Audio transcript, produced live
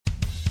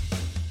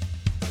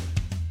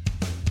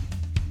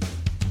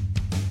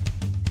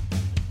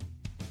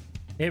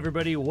Hey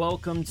everybody,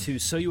 welcome to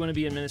So You Want to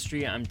Be in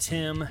Ministry. I'm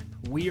Tim.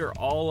 We are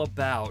all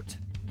about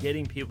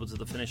getting people to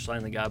the finish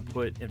line that God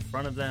put in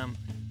front of them.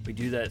 We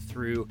do that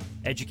through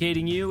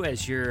educating you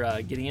as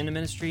you're getting into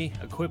ministry,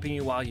 equipping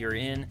you while you're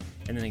in,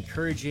 and then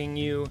encouraging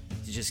you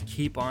to just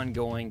keep on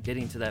going,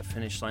 getting to that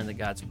finish line that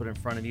God's put in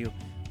front of you.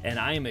 And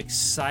I am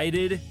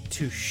excited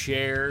to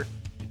share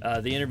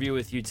the interview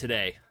with you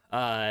today.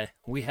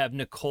 We have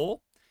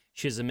Nicole.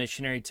 She's a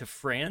missionary to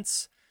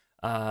France.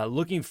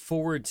 Looking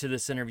forward to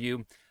this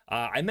interview.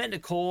 I met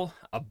Nicole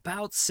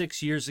about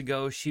 6 years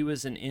ago. She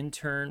was an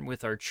intern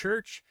with our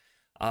church.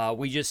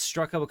 We just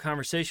struck up a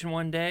conversation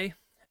one day,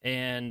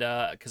 and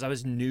because I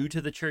was new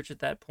to the church at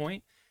that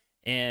point,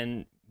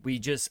 and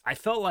I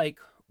felt like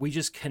we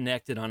just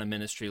connected on a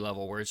ministry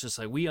level where it's just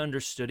like we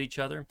understood each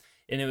other,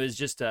 and it was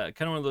just kind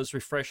of one of those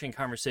refreshing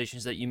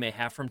conversations that you may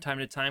have from time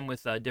to time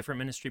with different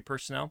ministry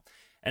personnel.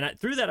 And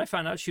through that, I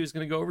found out she was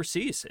going to go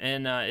overseas,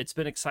 and it's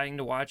been exciting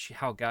to watch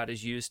how God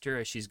has used her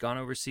as she's gone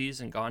overseas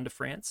and gone to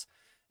France.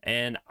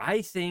 And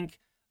I think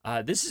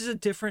this is a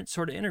different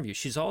sort of interview.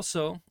 She's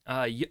also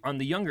on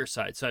the younger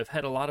side. So I've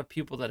had a lot of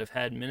people that have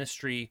had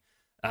ministry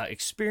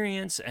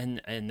experience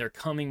and they're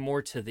coming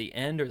more to the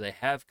end, or they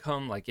have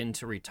come like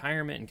into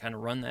retirement and kind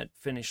of run that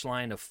finish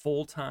line of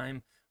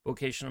full-time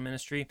vocational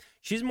ministry.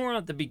 She's more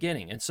at the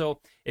beginning. And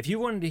so if you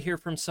wanted to hear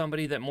from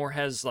somebody that more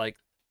has like,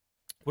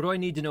 what do I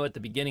need to know at the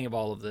beginning of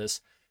all of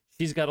this?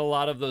 She's got a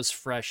lot of those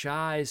fresh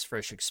eyes,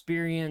 fresh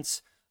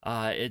experience.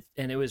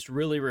 And it was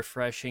really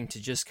refreshing to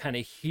just kind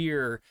of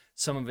hear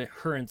some of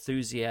her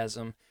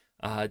enthusiasm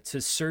to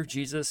serve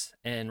Jesus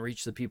and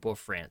reach the people of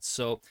France.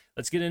 So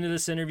let's get into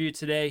this interview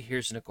today.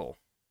 Here's Nicole.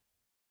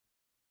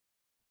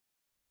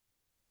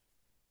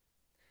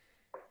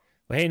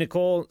 Well, hey,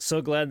 Nicole,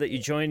 so glad that you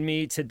joined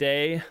me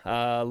today.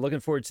 Looking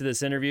forward to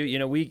this interview. You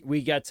know,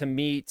 we got to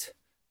meet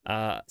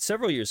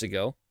several years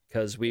ago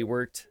because we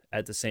worked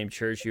at the same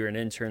church. You were an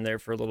intern there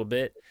for a little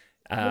bit.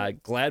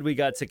 Glad we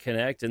got to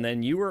connect, and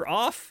then you were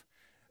off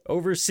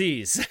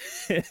overseas.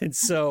 And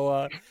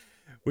so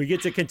we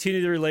get to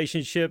continue the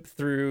relationship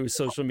through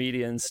social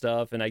media and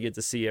stuff, and I get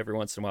to see you every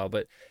once in a while.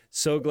 But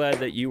so glad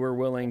that you were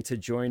willing to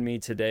join me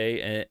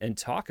today and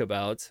talk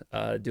about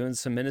doing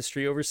some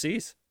ministry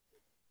overseas.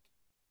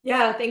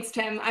 Yeah, thanks,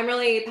 Tim. I'm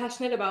really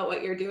passionate about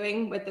what you're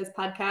doing with this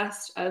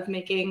podcast of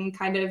making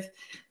kind of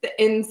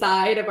the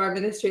inside of our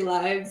ministry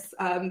lives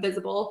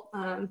visible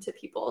to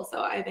people.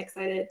 So I'm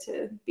excited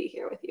to be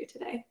here with you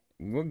today.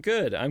 Well,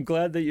 good. I'm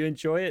glad that you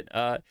enjoy it.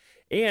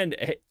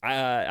 And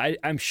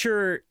I'm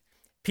sure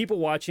people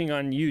watching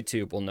on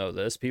YouTube will know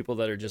this. People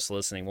that are just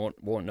listening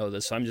won't know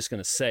this. So I'm just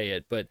going to say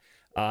it. But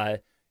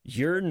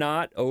you're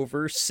not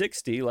over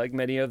 60 like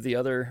many of the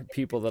other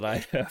people that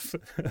I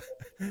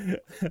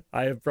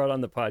have brought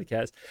on the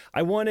podcast.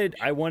 I wanted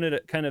a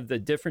kind of the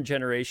different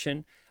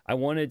generation. I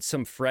wanted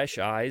some fresh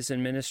eyes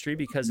in ministry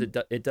because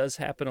it does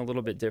happen a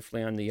little bit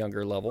differently on the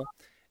younger level.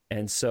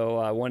 And so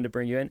I wanted to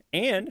bring you in,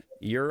 and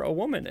you're a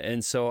woman.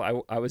 And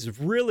so I was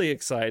really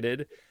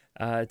excited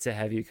to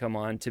have you come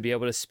on to be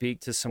able to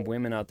speak to some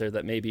women out there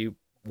that may be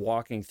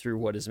walking through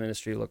what does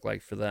ministry look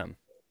like for them.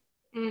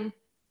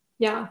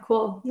 Yeah,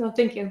 cool. No,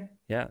 thank you.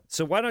 Yeah.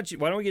 So why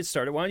don't we get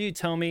started? Why don't you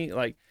tell me,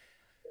 like,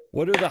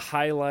 what are the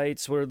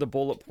highlights? What are the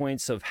bullet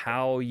points of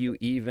how you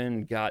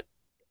even got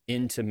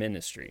into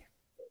ministry?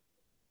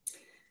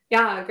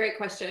 Yeah, great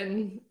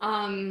question.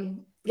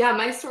 Yeah,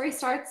 my story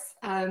starts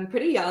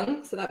pretty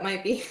young, so that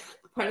might be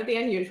part of the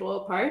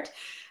unusual part.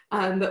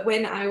 But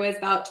when I was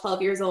about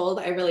 12 years old,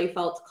 I really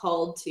felt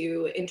called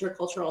to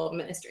intercultural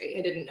ministry.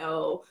 I didn't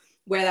know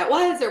where that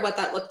was or what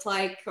that looked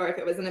like, or if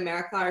it was in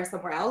America or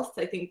somewhere else.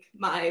 I think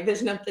my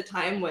vision at the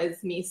time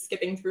was me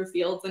skipping through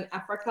fields in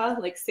Africa,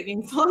 like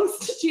singing songs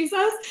to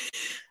Jesus.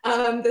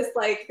 This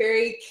like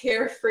very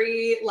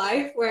carefree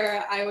life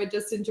where I would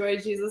just enjoy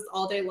Jesus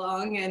all day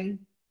long and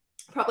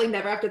probably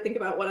never have to think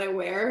about what I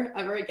wear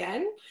ever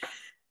again.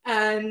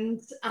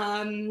 And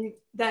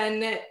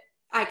then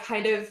I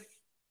kind of,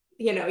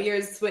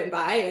 years went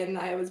by and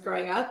I was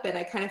growing up and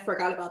I kind of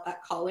forgot about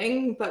that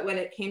calling. But when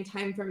it came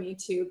time for me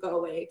to go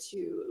away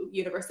to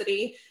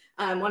university,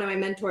 one of my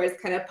mentors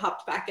kind of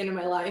popped back into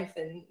my life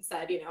and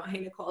said, hey,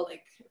 Nicole,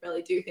 like, I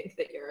really do think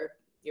that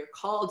you're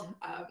called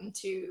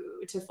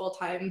to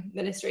full-time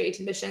ministry,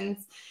 to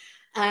missions.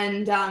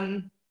 And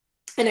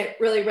it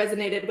really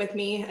resonated with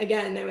me.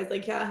 Again, I was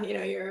like, yeah,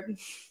 you're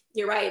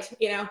right,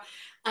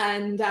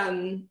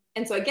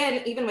 And so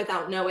again, even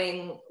without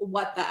knowing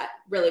what that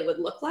really would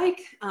look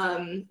like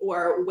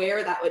or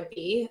where that would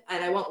be,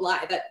 and I won't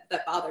lie,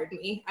 that bothered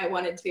me. I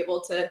wanted to be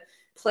able to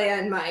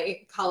plan my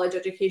college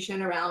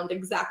education around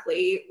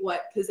exactly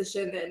what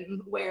position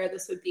and where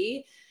this would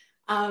be.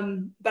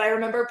 But I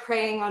remember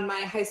praying on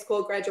my high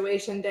school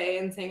graduation day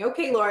and saying,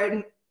 okay,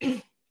 Lord,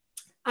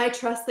 I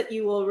trust that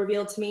you will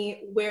reveal to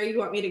me where you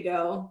want me to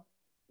go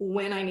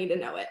when I need to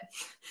know it.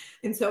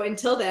 And so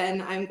until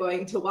then, I'm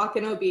going to walk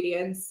in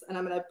obedience and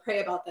I'm going to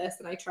pray about this.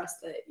 And I trust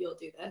that you'll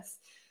do this.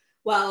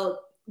 Well,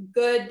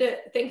 good,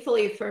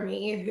 thankfully for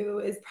me, who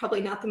is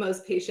probably not the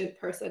most patient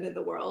person in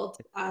the world.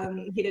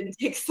 He didn't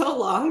take so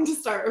long to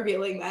start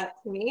revealing that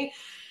to me.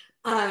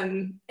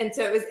 And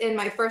so it was in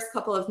my first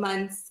couple of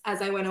months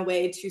as I went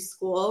away to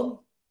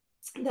school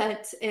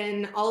that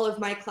in all of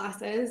my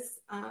classes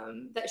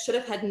that should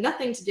have had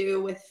nothing to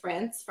do with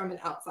France from an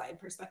outside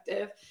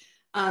perspective,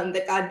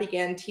 that God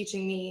began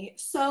teaching me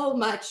so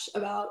much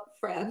about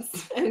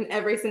France in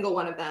every single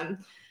one of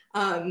them,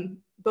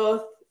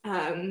 both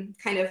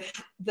kind of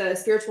the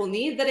spiritual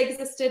need that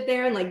existed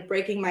there and like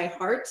breaking my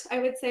heart, I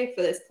would say,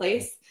 for this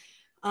place.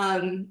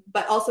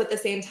 But also at the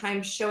same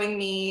time showing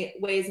me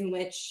ways in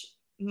which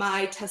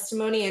my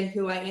testimony and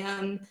who I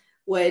am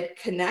would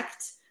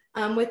connect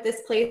with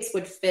this place,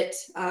 would fit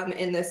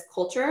in this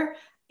culture,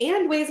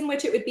 and ways in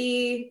which it would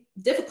be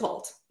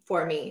difficult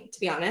for me, to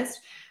be honest,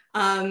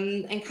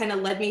 and kind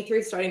of led me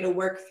through starting to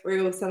work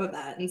through some of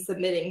that and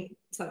submitting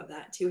some of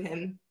that to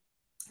him.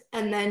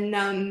 And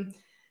then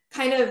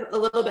kind of a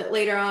little bit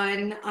later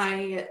on,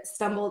 I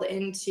stumbled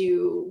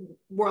into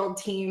World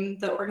Team,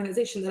 the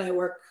organization that I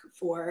work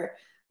for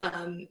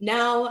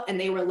now, and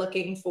they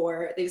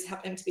just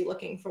happened to be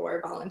looking for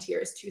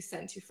volunteers to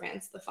send to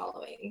France the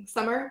following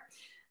summer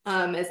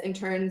as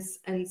interns.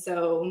 And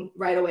so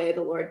right away,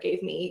 the Lord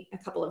gave me a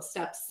couple of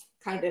steps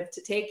kind of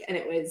to take. And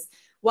it was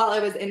while I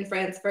was in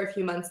France for a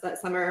few months that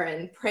summer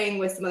and praying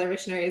with some other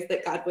missionaries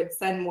that God would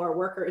send more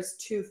workers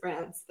to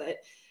France, that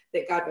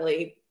God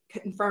really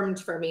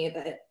confirmed for me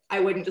that I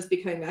wouldn't just be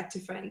coming back to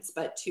France,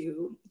 but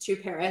to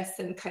Paris,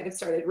 and kind of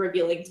started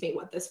revealing to me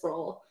what this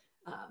role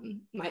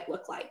might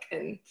look like.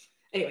 And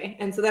anyway,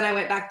 and so then I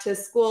went back to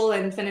school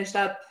and finished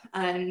up,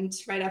 and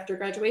right after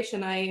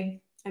graduation, I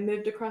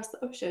moved across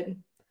the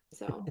ocean.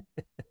 So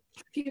a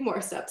few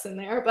more steps in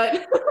there,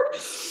 but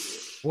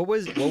What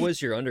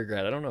was your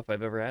undergrad? I don't know if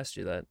I've ever asked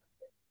you that.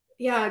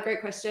 Yeah,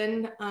 great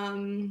question.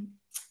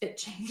 It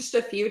changed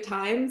a few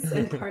times,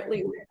 and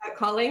partly with that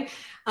calling,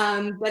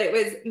 but it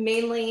was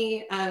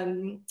mainly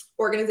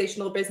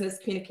organizational business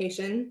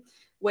communication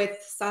with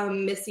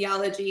some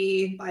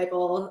missiology,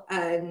 Bible,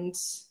 and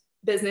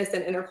business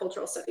and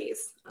intercultural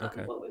studies.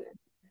 Okay.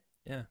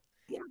 Yeah.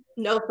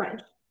 No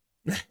French.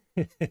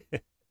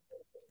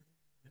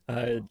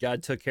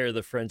 God took care of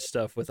the French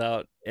stuff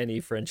without any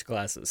French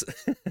classes.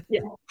 Yeah.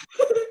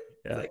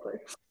 Yeah. Exactly.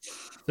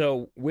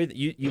 So with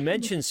you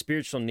mentioned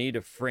spiritual need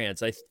of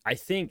France. I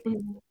think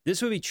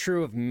this would be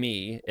true of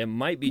me. It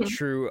might be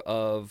true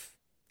of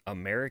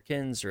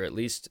Americans, or at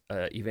least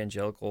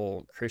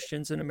evangelical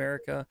Christians in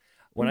America.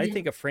 When I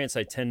think of France,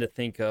 I tend to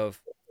think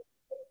of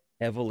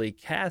heavily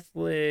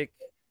Catholic,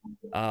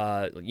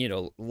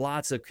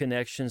 lots of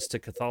connections to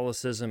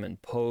Catholicism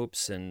and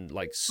popes, and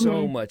like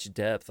so much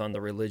depth on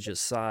the religious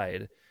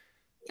side.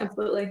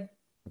 Absolutely.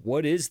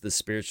 What is the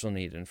spiritual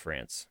need in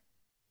France?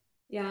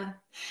 Yeah.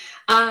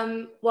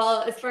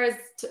 Well, as far as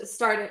to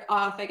start it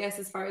off, I guess,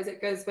 as far as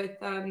it goes with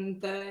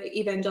the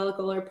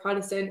evangelical or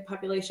Protestant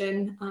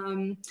population,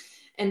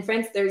 in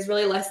France, there's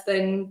really less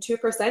than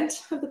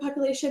 2% of the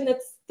population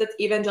that's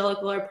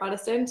evangelical or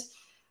Protestant.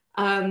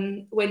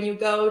 When you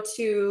go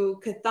to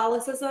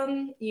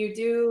Catholicism, you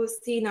do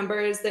see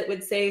numbers that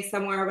would say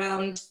somewhere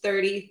around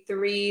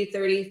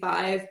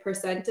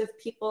 33-35% of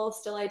people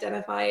still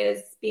identify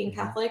as being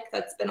Catholic.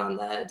 That's been on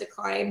the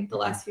decline the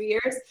last few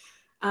years.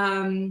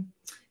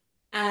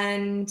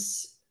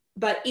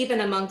 But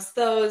even amongst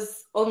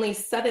those, only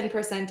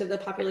 7% of the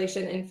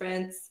population in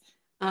France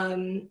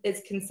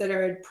is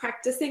considered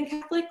practicing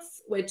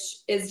Catholics, which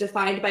is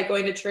defined by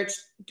going to church,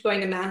 going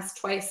to mass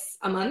twice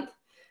a month.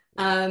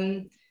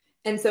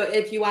 And so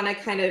if you want to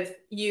kind of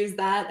use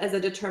that as a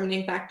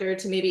determining factor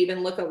to maybe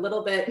even look a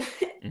little bit,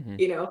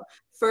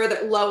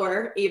 further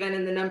lower even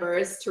in the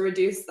numbers, to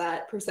reduce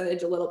that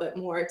percentage a little bit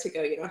more, to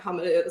go, how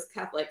many of those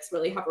Catholics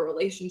really have a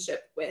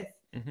relationship with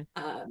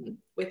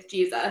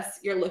Jesus,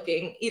 you're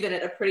looking even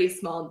at a pretty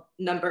small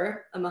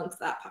number amongst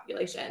that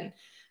population.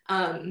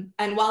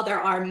 And while there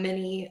are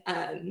many,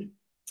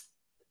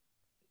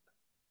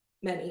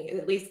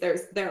 at least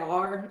there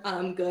are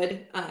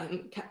good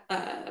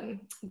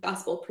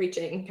gospel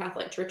preaching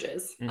Catholic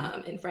churches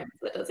in France.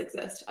 That does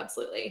exist,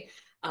 absolutely.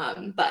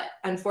 But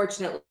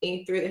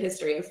unfortunately, through the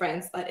history of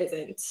France, that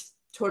isn't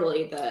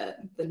totally the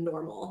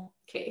normal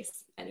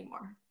case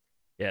anymore.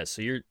 Yeah,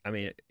 so you're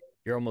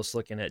almost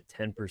looking at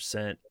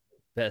 10%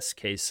 best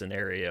case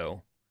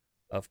scenario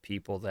of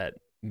people that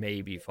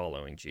may be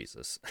following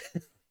Jesus.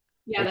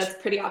 Yeah,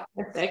 that's pretty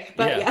optimistic,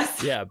 but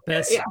yes. Yeah,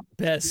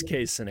 best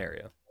case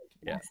scenario.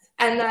 Yeah.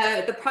 And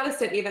the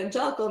Protestant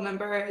evangelical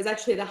number is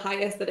actually the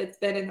highest that it's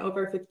been in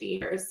over 50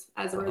 years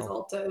as a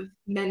result of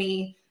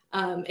many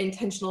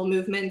intentional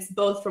movements,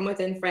 both from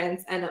within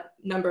France and a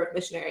number of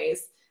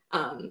missionaries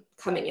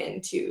coming in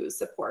to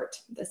support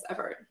this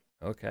effort.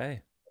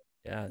 Okay.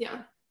 Yeah.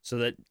 Yeah. So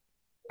that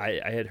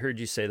I had heard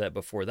you say that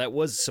before. That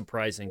was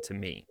surprising to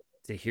me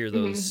to hear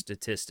those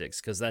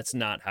statistics, because that's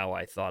not how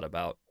I thought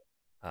about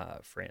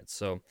France.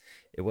 So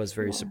it was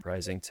very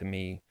surprising to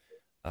me.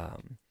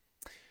 And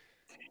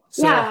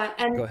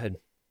go ahead.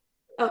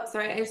 Oh,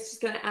 sorry. I was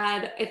just going to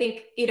add, I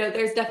think,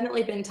 there's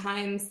definitely been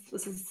times,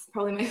 this is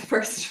probably my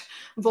first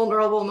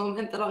vulnerable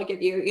moment that I'll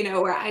give you,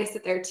 where I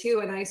sit there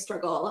too and I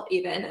struggle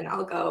even, and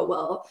I'll go,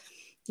 well,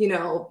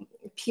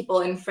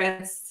 people in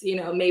France,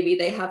 maybe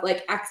they have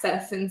like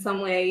access in some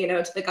way,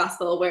 to the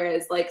gospel,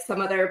 whereas like some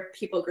other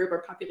people group or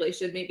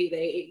population, maybe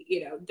they,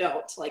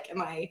 don't. Like,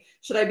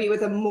 should I be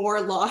with a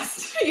more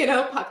lost,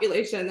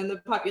 population than the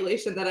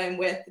population that I'm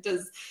with?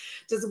 Does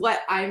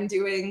what I'm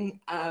doing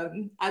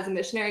as a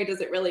missionary, does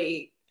it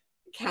really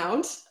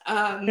count?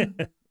 In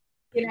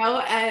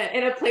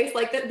a place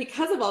like that,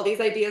 because of all these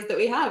ideas that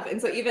we have.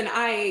 And so even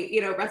I,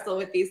 wrestle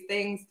with these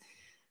things.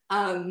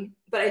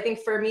 But I think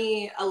for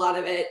me, a lot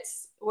of it,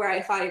 where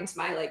I find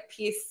my like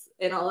peace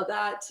in all of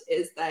that,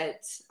 is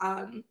that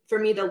for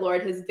me, the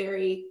Lord has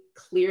very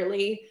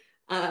clearly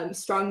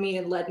strung me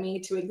and led me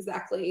to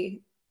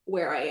exactly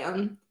where I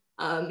am.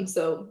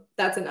 So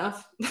that's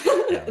enough.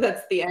 Yeah.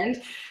 That's the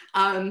end.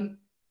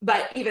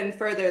 But even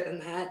further than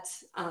that,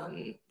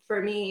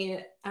 for me,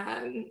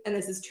 and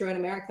this is true in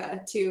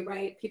America too,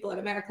 right? People in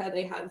America,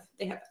 they have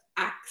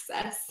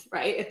access,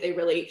 right? If they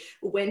really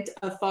went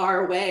a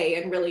far way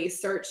and really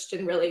searched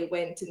and really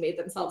went and made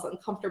themselves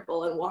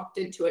uncomfortable and walked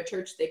into a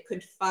church, they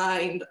could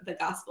find the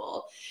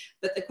gospel.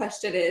 But the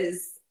question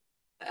is,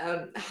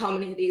 how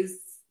many of these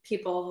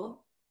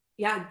people,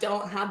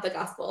 don't have the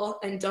gospel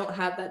and don't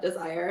have that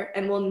desire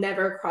and will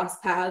never cross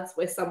paths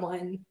with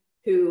someone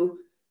who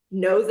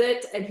knows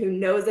it and who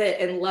knows it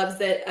and loves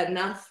it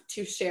enough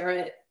to share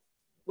it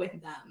with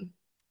them.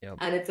 Yep.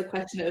 And it's a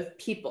question of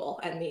people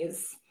and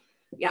these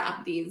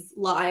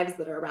lives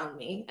that are around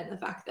me, and the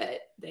fact that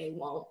they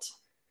won't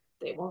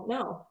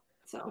know.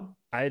 So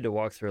I had to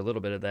walk through a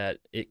little bit of that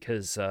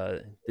because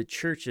the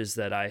churches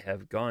that I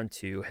have gone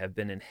to have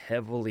been in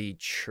heavily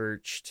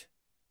churched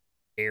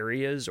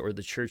areas, or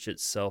the church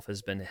itself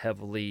has been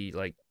heavily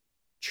like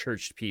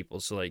churched people.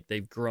 So like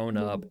they've grown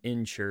up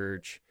in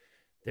church,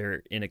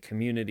 they're in a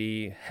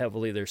community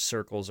heavily, their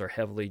circles are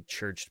heavily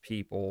churched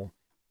people.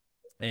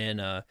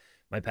 And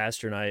my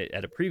pastor and I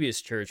at a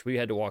previous church, we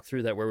had to walk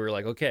through that, where we were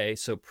like, okay,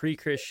 so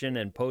pre-Christian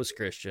and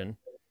post-Christian,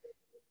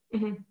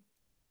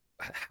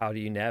 how do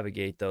you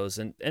navigate those?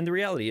 And the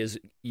reality is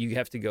you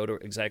have to go to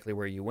exactly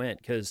where you went,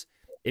 because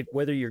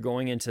whether you're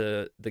going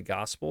into the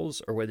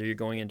Gospels or whether you're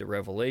going into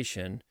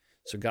Revelation,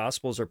 so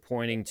Gospels are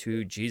pointing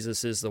to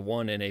Jesus is the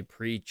one in a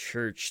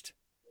pre-churched,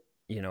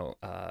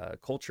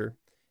 culture.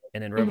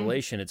 And in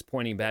Revelation, it's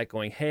pointing back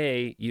going,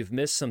 hey, you've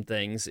missed some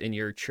things in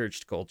your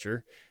churched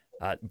culture.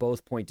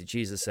 Both point to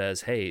Jesus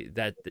as, hey,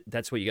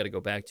 that's what you got to go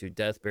back to: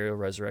 death, burial,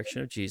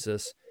 resurrection of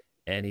Jesus,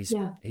 and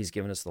he's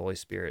given us the Holy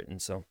Spirit.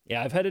 And so,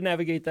 I've had to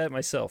navigate that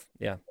myself.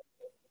 Yeah.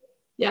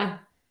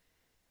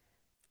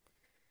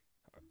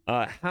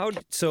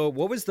 So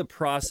what was the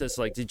process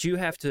like? Did you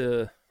have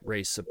to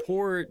raise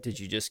support? Did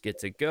you just get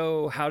to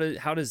go? How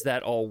does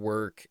that all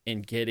work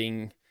in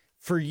getting,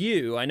 for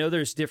you? I know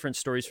there's different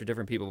stories for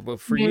different people, but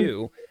for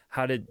you,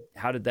 how did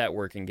that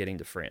work in getting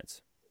to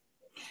France?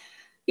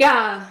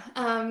 Yeah,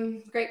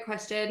 great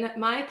question.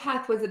 My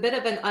path was a bit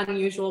of an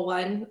unusual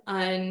one,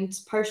 and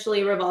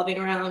partially revolving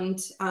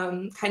around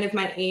kind of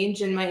my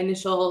age and my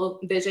initial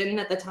vision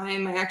at the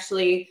time. I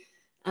actually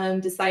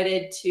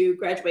decided to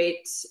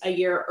graduate a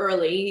year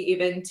early,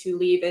 even to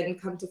leave and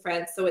come to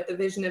France. So with the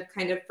vision of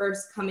kind of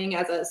first coming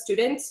as a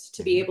student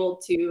to be able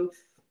to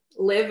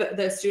live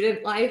the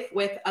student life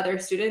with other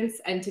students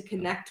and to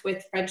connect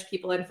with French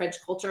people and French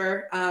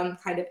culture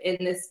kind of in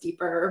this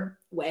deeper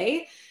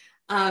way.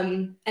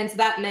 And so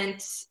that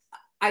meant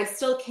I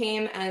still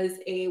came as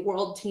a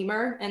world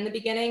teamer in the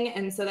beginning.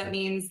 And so that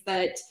means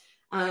that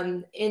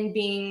in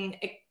being,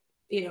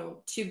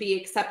 to be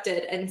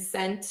accepted and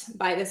sent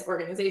by this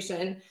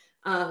organization,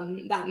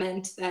 that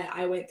meant that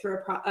I went through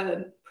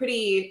a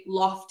pretty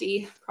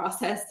lofty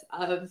process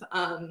of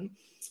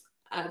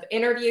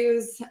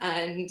interviews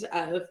and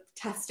of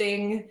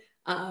testing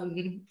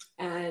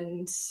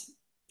and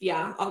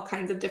all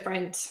kinds of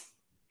different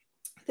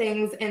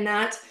things in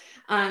that.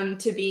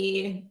 To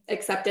be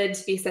accepted,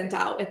 to be sent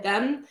out with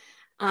them.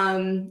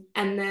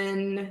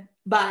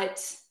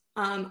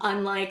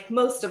 Unlike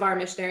most of our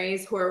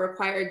missionaries who are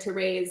required to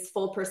raise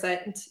full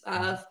percent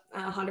of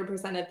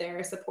 100% of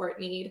their support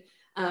need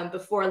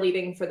before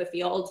leaving for the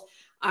field,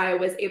 I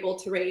was able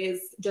to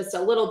raise just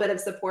a little bit of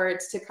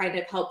support to kind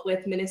of help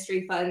with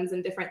ministry funds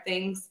and different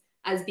things.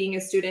 As being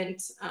a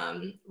student,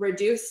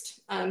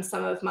 reduced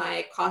some of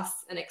my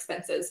costs and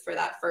expenses for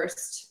that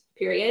first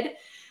period.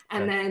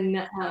 And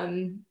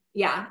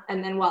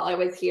then while I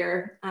was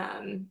here,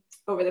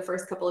 over the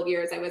first couple of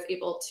years, I was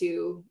able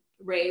to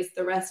raise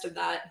the rest of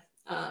that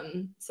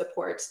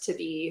support to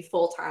be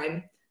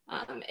full-time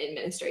in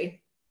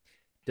ministry.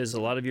 Does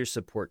a lot of your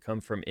support come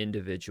from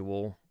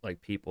individual,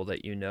 like people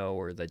that you know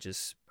or that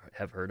just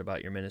have heard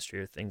about your ministry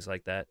or things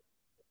like that?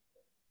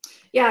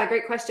 Yeah,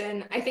 great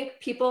question. I think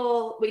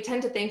we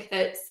tend to think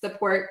that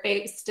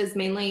support-based is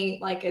mainly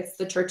like it's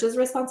the church's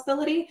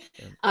responsibility,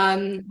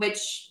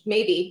 which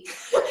maybe.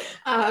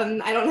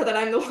 I don't know that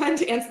I'm the one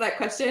to answer that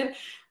question.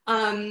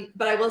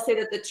 But I will say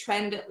that the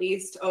trend, at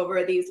least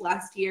over these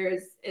last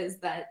years, is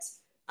that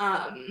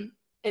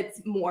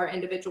it's more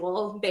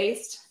individual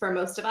based for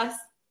most of us.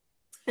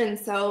 And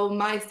so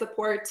my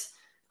support,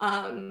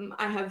 I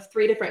have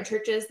 3 different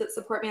churches that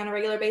support me on a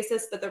regular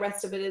basis, but the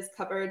rest of it is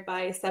covered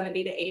by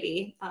 70 to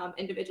 80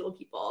 individual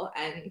people.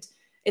 And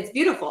it's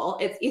beautiful.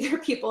 It's either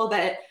people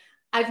that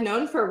I've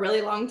known for a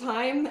really long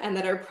time and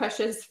that are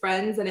precious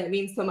friends, and it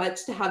means so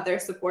much to have their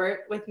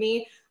support with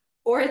me,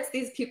 or it's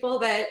these people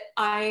that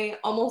I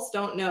almost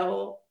don't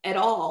know at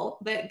all,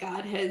 that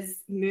God has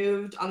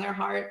moved on their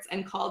hearts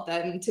and called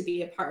them to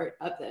be a part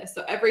of this.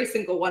 So every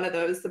single one of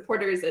those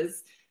supporters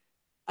is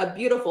a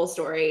beautiful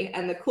story.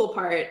 And the cool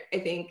part, I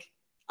think,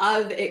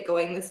 of it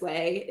going this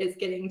way is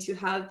getting to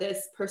have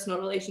this personal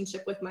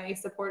relationship with my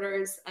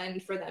supporters,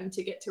 and for them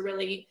to get to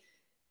really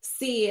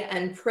see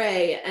and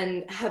pray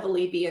and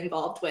heavily be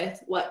involved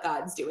with what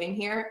God's doing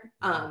here,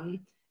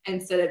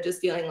 instead of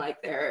just feeling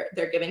like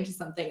they're giving to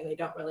something and they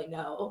don't really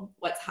know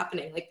what's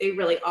happening. Like, they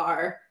really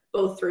are,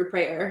 both through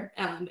prayer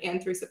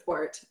and through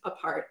support, a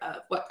part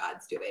of what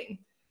God's doing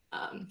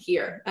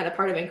here, and a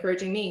part of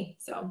encouraging me.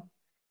 So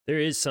there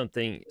is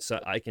something, so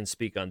I can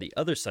speak on the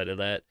other side of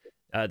that.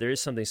 There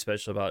is something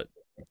special about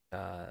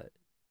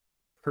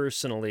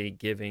personally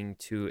giving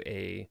to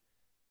a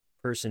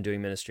person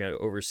doing ministry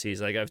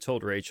overseas. Like I've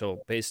told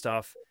Rachel, based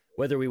off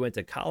whether we went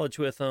to college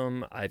with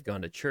them, I've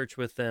gone to church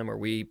with them, or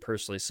we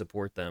personally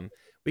support them,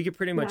 we could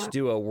pretty much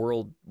do a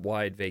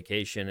worldwide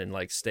vacation and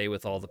like stay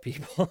with all the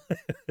people.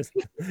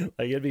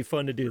 Like, it'd be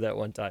fun to do that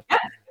one time.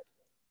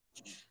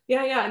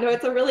 Yeah. No,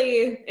 it's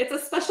a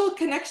special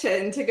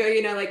connection to go,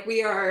 like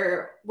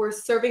we're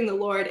serving the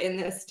Lord in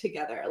this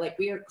together. Like,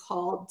 we are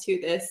called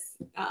to this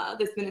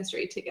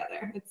ministry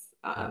together. It's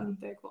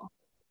very cool.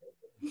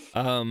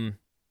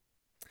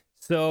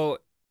 So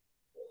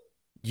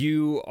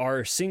you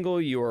are single,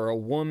 you are a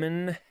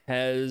woman.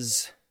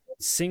 Has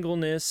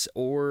singleness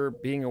or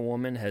being a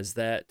woman, has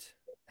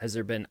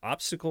there been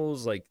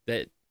obstacles like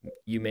that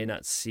you may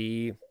not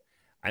see?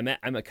 I'm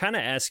kind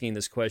of asking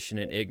this question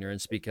in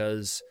ignorance,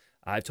 because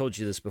I've told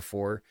you this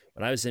before.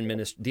 When I was in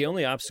ministry, the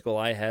only obstacle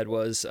I had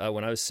was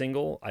when I was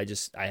single, I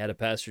had a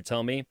pastor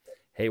tell me,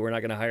 hey, we're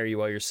not going to hire you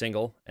while you're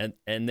single. And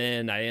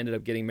then I ended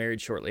up getting married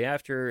shortly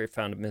after. I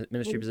found a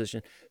ministry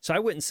position. So I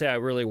wouldn't say I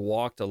really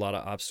walked a lot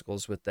of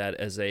obstacles with that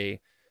as a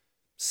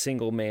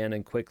single man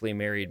and quickly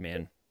married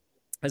man.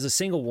 As a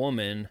single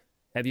woman,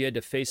 have you had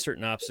to face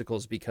certain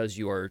obstacles because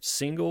you are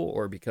single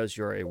or because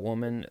you're a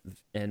woman?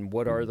 And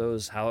what are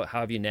those? How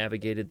have you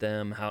navigated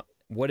them?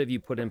 What have you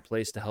put in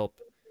place to help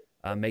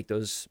make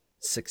those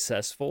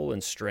successful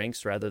and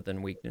strengths rather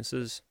than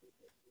weaknesses?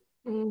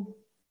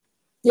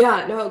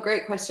 Yeah, no,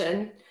 great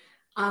question.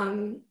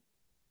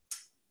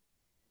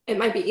 It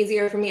might be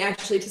easier for me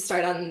actually to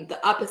start on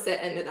the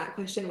opposite end of that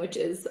question, which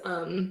is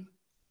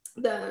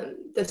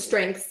the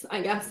strengths,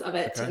 I guess, of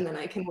it. Okay. And then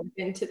I can work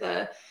into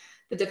the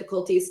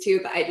difficulties too.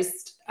 But I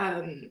just,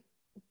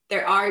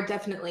 there are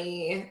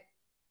definitely,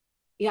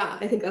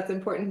 I think that's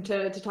important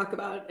to talk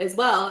about as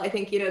well. I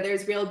think,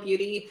 there's real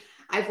beauty.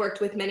 I've worked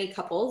with many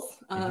couples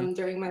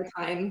during my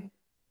time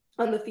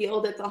on the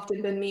field. It's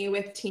often been me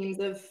with teams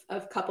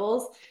of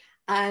couples.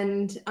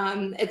 And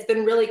it's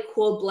been really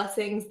cool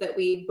blessings that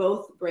we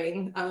both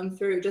bring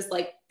through, just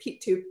like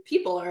two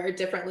people are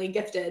differently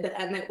gifted,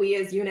 and that we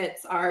as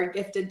units are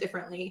gifted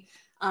differently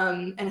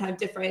and have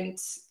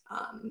different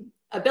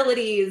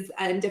abilities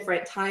and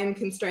different time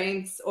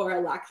constraints, or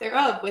lack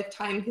thereof with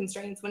time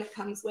constraints, when it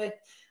comes with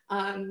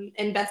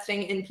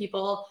investing in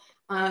people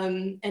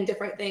and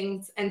different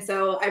things. And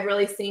so I've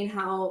really seen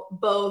how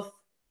both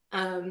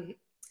them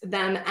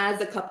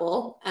as a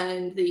couple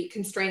and the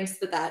constraints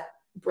that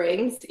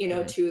brings,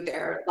 to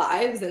their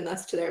lives and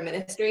thus to their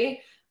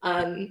ministry,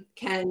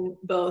 can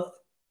both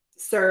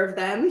serve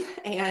them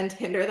and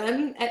hinder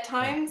them at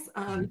times.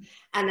 And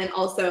then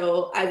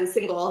also as a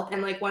single,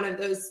 and like one of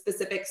those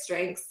specific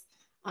strengths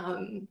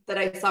that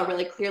I saw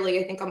really clearly,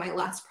 I think on my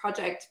last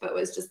project, but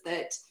was just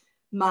that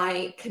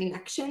my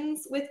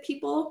connections with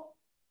people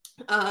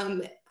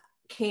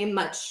came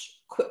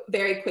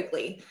very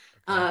quickly.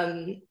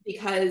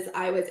 Because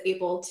I was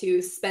able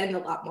to spend a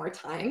lot more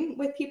time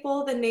with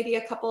people than maybe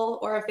a couple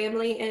or a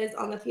family is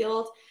on the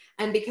field.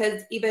 And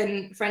because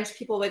even French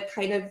people would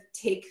kind of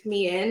take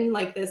me in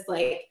like this,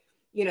 like,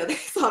 they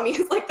saw me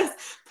as like this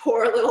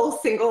poor little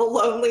single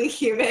lonely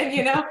human,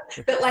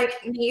 that like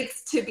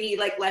needs to be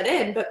like let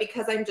in. But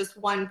because I'm just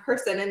one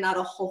person and not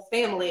a whole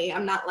family,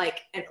 I'm not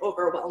like an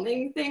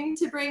overwhelming thing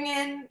to bring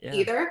in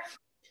either.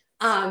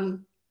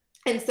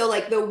 And so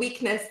like the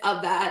weakness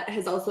of that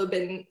has also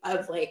been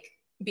of like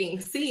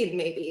being seen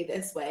maybe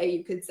this way,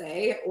 you could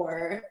say,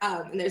 or,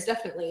 and there's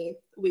definitely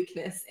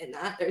weakness in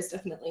that. There's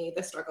definitely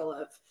the struggle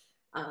of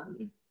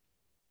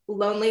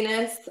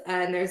loneliness,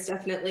 and there's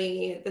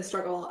definitely the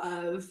struggle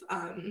of,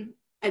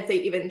 I'd say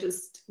even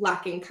just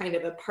lacking kind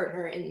of a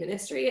partner in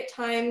ministry at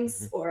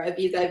times, or a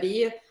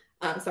vis-a-vis.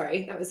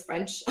 Sorry, that was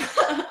French.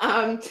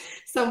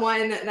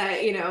 Someone that,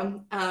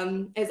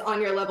 is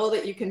on your level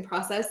that you can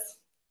process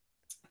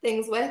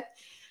things with.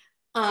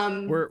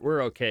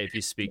 We're okay if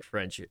you speak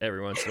French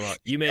every once in a while.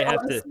 You may I'll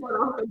have to, just split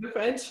off into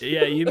French.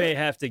 yeah, you may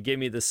have to give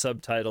me the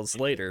subtitles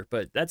later,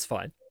 but that's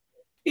fine.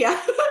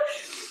 Yeah.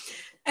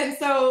 And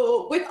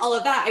so with all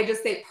of that, I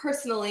just say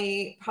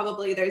personally,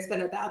 probably there's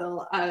been a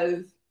battle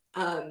of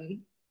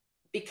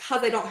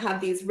because I don't have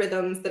these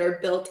rhythms that are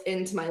built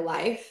into my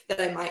life that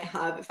I might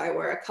have if I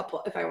were in a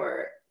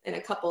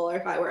couple or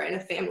if I were in a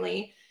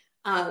family,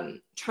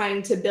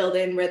 trying to build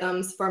in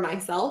rhythms for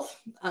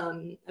myself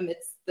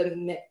amidst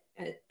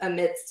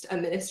a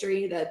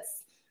ministry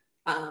that's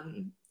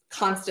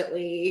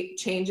constantly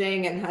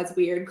changing and has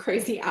weird,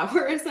 crazy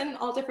hours and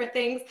all different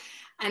things,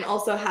 and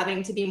also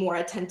having to be more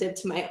attentive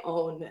to my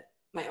own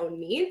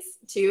needs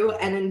too,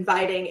 and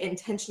inviting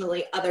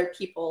intentionally other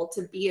people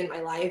to be in my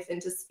life and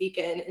to speak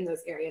in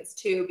those areas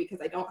too, because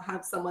I don't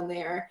have someone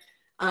there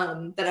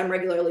that I'm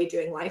regularly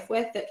doing life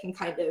with that can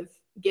kind of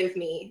give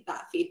me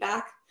that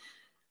feedback.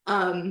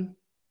 On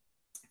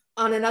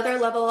another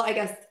level, I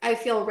guess I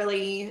feel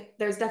really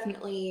there's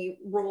definitely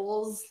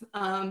roles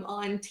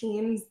on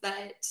teams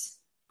that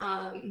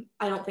I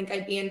don't think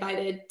I'd be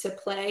invited to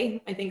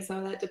play. I think some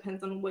of that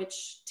depends on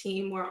which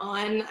team we're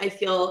on. I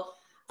feel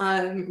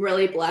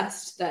really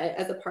blessed that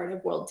as a part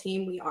of World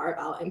Team, we are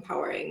about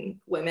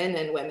empowering women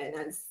and women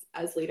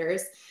as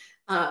leaders.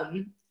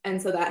 And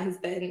so that has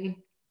been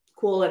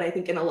cool. And I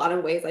think in a lot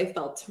of ways, I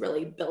felt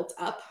really built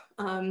up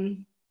by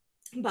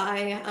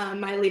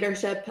my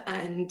leadership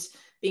and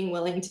being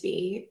willing to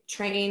be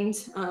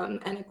trained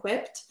and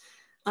equipped.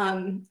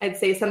 I'd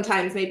say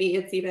sometimes maybe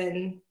it's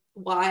even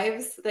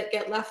wives that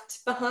get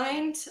left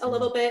behind a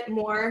little bit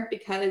more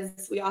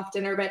because we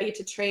often are ready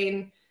to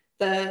train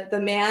the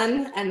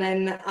man, and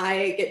then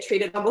I get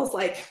treated almost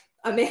like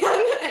a man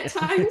at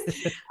times,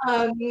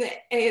 as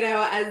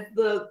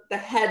the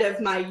head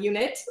of my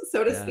unit,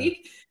 so to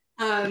speak.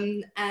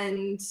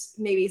 And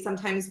maybe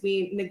sometimes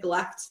we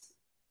neglect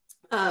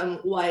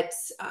what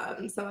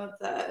some of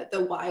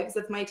the wives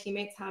of my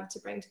teammates have to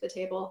bring to the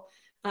table.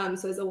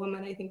 So as a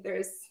woman, I think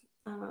there's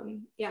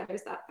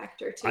that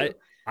factor too.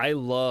 I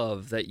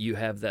love that you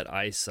have that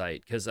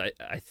eyesight, because I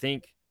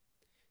think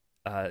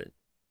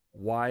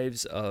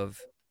wives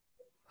of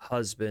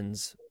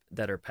husbands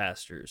that are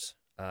pastors,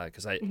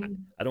 because I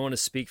don't want to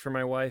speak for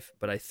my wife,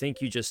 but I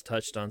think you just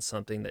touched on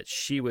something that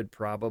she would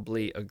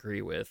probably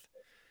agree with,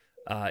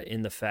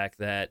 in the fact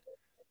that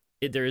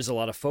there is a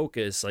lot of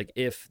focus. Like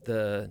if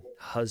the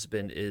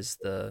husband is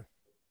the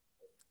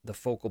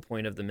focal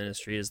point of the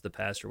ministry, is the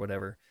pastor,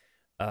 whatever,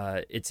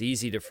 it's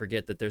easy to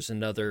forget that there's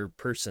another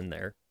person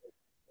there.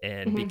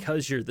 And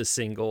because you're the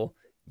single,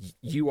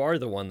 you are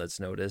the one that's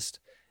noticed.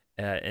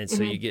 And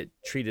so you get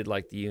treated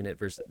like the unit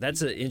versus.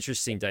 That's an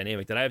interesting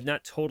dynamic that I have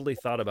not totally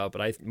thought about,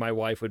 but my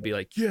wife would be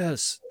like,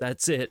 yes,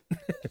 that's it.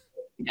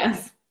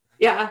 Yes.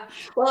 Yeah.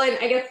 Well, and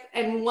I guess,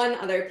 and one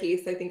other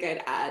piece I think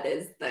I'd add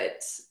is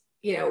that,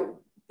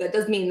 that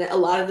does mean that a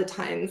lot of the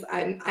times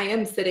I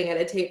am sitting at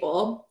a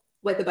table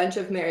with a bunch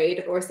of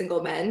married or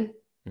single men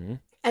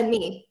and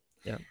me.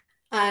 Yeah.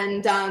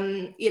 And,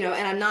 and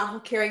I'm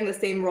not carrying the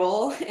same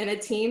role in a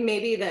team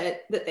maybe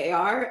that they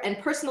are. And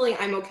personally,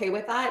 I'm okay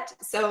with that.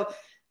 So,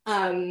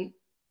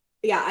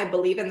 I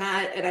believe in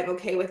that and I'm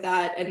okay with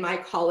that. And my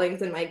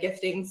callings and my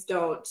giftings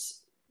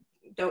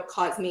don't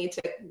cause me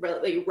to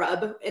really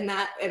rub in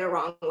a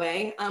wrong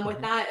way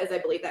with that, as I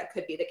believe that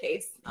could be the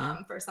case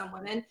for some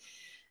women.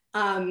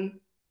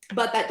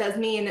 But that does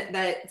mean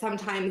that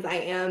sometimes I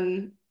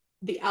am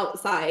the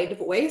outside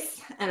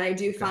voice, and I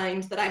do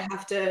find that I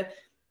have to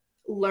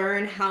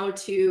learn how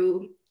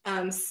to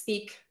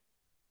speak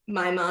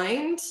my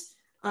mind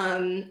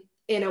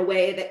in a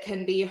way that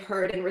can be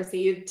heard and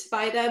received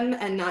by them,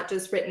 and not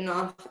just written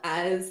off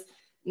as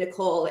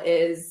Nicole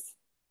is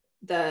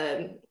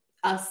a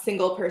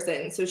single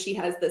person, so she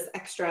has this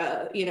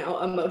extra,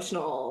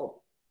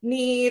 emotional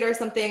need or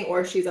something,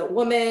 or she's a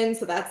woman,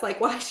 so that's like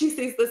why she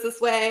sees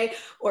this way,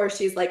 or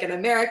she's like an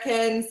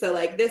American, so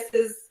like this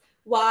is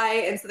why.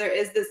 And so there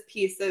is this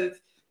piece of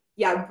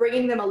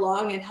bringing them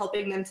along and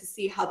helping them to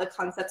see how the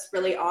concepts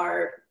really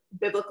are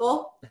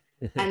biblical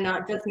and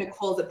not just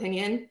Nicole's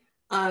opinion,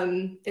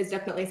 is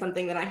definitely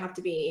something that I have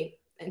to be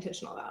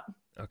intentional about.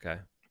 Okay.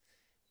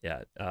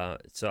 Yeah.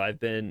 So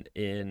I've been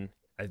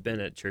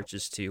at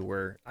churches too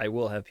where I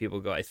will have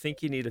people go, I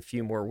think you need a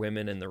few more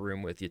women in the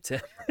room with you,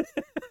 Tim.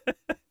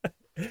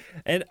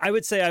 And I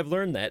would say I've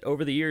learned that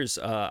over the years.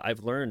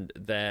 I've learned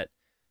that.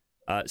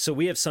 So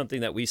we have something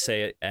that we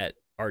say at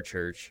our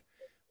church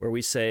where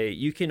we say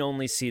you can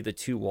only see the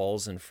two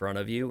walls in front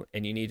of you,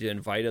 and you need to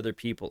invite other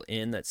people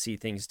in that see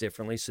things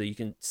differently so you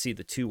can see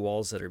the two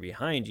walls that are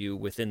behind you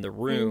within the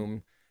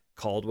room,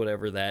 called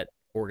whatever that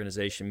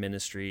organization,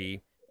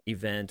 ministry,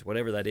 event,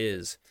 whatever that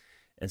is.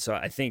 And so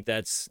I think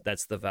that's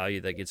the value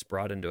that gets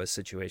brought into a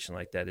situation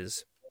like that,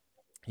 is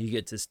you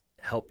get to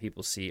help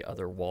people see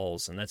other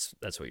walls, and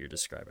that's what you're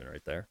describing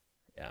right there.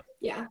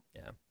 Yeah.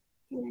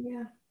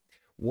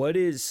 What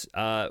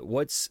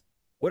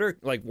are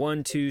like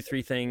 1, 2,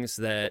 3 things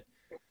that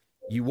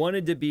you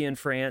wanted to be in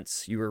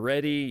France, you were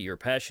ready, you're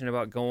passionate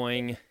about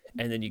going,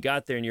 and then you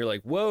got there and you're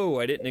like, whoa,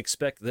 I didn't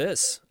expect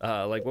this.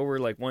 Like what were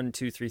like 1,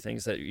 2, 3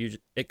 things that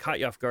it caught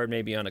you off guard,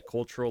 maybe on a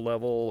cultural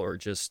level, or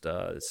just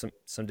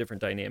some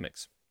different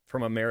dynamics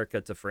from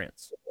America to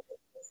France?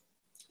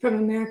 From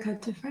America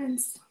to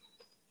France.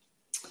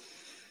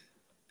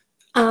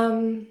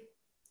 Well,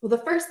 the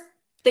first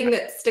thing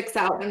that sticks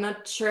out, I'm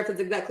not sure if it's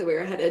exactly where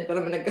you're headed, but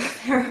I'm going to go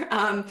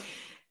there,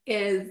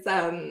 is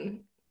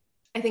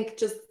I think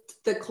just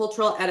the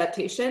cultural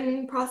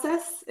adaptation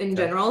process in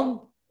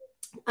general.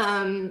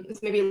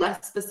 Maybe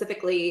less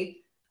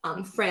specifically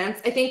France.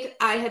 I think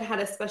I had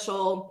a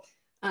special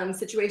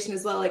situation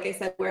as well, like I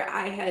said, where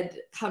I had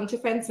come to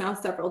France now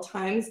several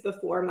times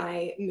before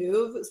my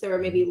move. So there were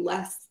maybe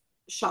less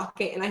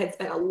shocking, and I had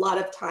spent a lot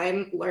of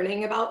time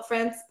learning about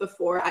France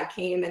before I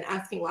came and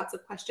asking lots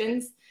of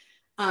questions.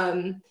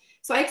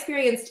 So I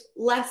experienced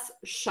less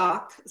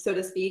shock, so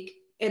to speak,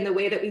 in the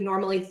way that we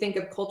normally think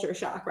of culture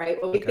shock,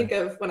 right? What we think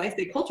of when I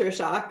say culture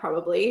shock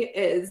probably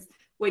is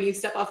when you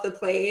step off the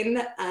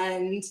plane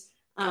and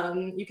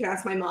you can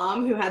ask my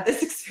mom, who had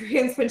this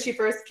experience when she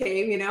first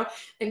came, you know,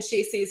 and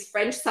she sees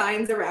French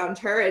signs around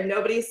her and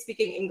nobody's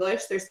speaking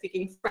English. They're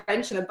speaking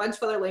French and a bunch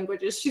of other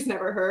languages she's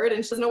never heard,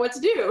 and she doesn't know what to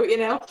do, you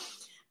know?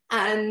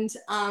 And,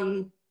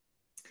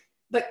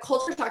 but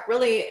culture shock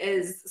really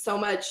is so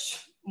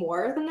much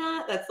more than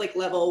that. That's like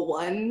level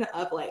 1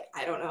 of like,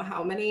 I don't know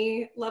how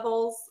many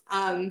levels.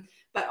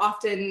 But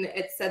often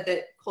it's said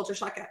that culture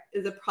shock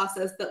is a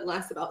process that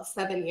lasts about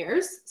 7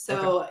 years.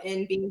 So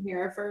in being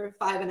here for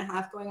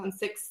 5.5, going on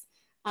 6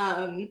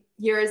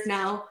 years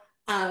now,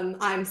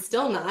 I'm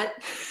still not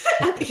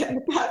at the end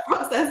of that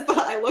process, but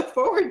I look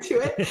forward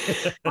to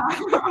it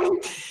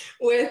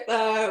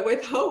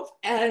with hope.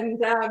 And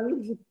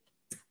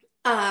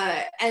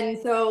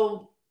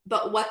so,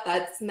 but what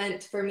that's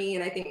meant for me,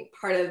 and I think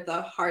part of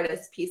the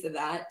hardest piece of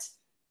that,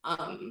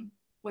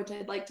 which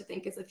I'd like to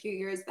think is a few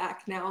years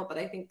back now, but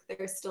I think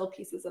there's still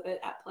pieces of it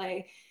at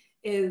play,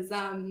 is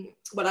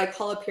what I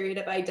call a period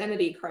of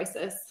identity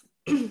crisis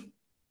in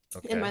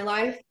my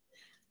life,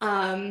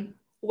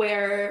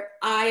 where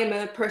I am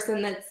a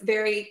person that's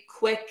very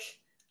quick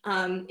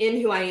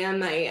in who I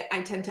am.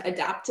 I tend to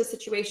adapt to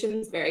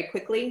situations very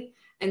quickly.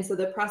 And so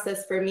the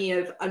process for me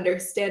of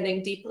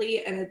understanding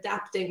deeply and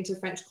adapting to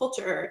French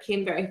culture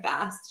came very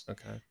fast.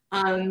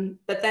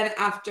 But then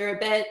after a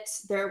bit,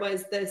 there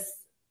was this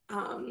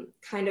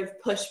kind of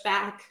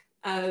pushback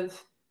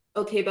of,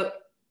 okay,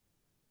 but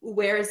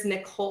where's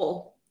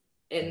Nicole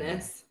in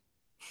this?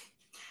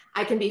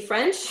 I can be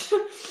French,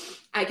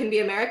 I can be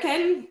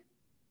American,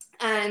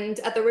 and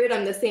at the root,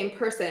 I'm the same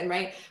person,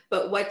 right?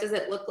 But what does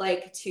it look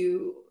like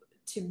to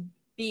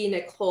be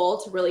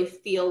Nicole, to really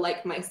feel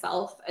like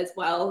myself as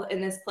well in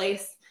this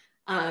place?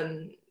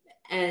 And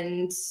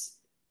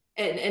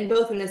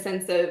both in the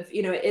sense of,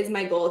 you know, it is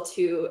my goal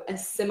to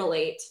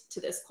assimilate to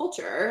this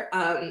culture,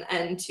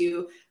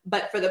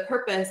 but for the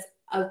purpose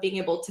of being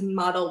able to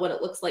model what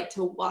it looks like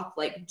to walk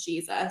like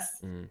Jesus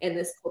in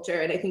this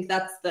culture. And I think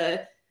that's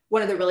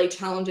one of the really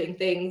challenging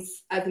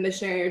things as a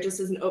missionary or just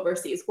as an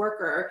overseas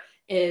worker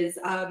is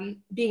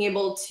being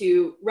able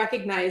to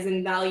recognize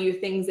and value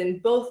things in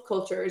both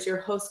cultures, your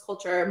host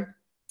culture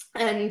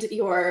and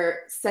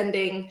your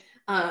sending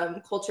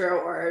culture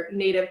or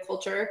native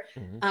culture,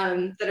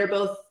 that are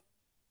both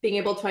being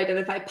able to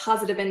identify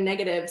positive and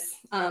negatives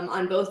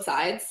on both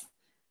sides.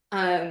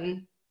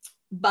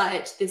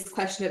 But this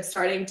question of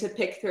starting to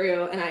pick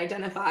through and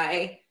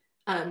identify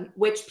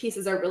which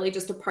pieces are really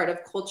just a part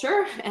of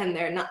culture and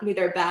they're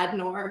neither bad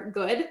nor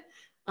good,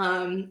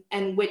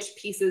 and which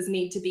pieces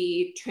need to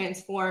be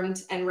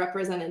transformed and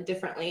represented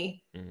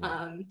differently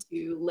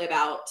to live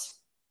out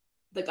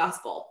the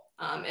gospel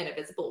in a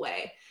visible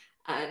way.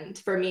 And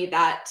for me,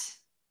 that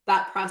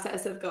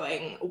process of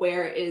going,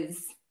 where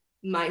is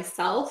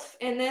myself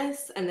in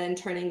this, and then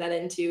turning that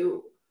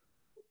into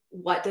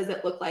what does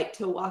it look like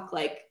to walk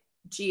like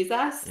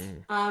Jesus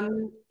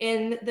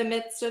in the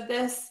midst of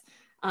this,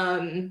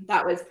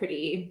 that was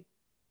pretty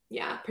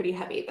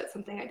heavy, but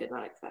something I did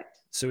not expect.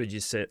 So would you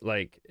say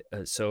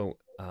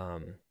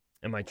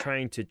am I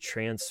trying to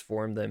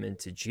transform them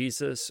into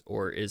Jesus,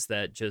 or is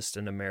that just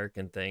an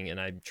American thing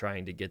and I'm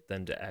trying to get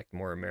them to act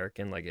more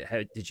American? Like,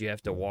 did you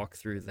have to walk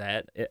through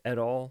that at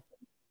all?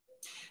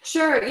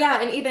 Sure.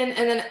 Yeah. And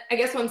then I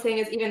guess what I'm saying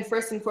is even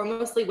first and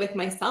foremostly with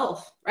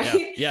myself,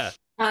 right? Yeah.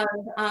 Of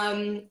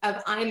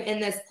I'm in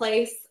this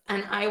place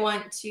and I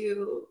want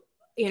to,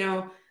 you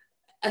know,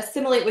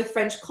 assimilate with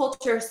French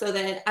culture so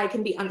that I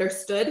can be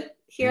understood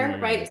here,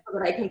 right? So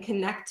that I can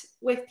connect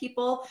with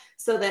people,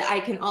 so that I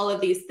can all of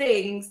these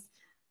things,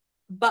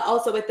 but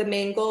also with the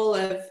main goal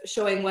of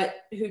showing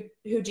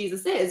who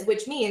Jesus is,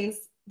 which means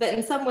that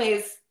in some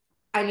ways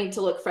I need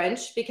to look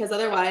French, because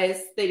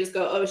otherwise they just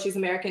go, oh, she's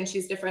American,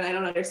 she's different, I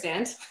don't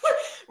understand,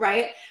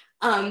 right?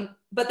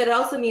 But that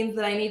also means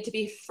that I need to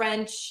be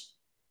French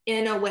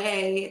in a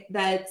way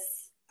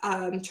that's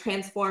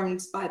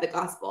transformed by the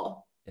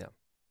gospel.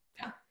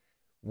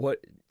 What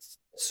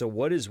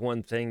is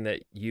one thing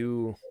that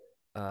you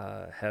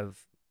have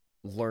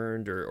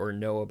learned or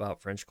know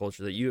about French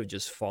culture that you have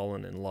just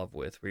fallen in love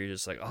with, where you're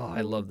just like, oh,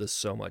 I love this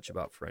so much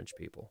about French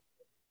people?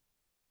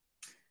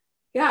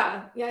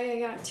 Yeah.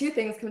 Two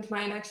things come to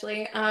mind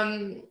actually.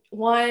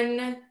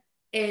 One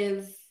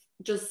is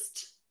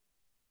just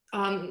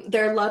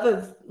their love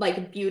of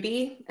like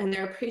beauty and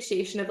their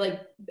appreciation of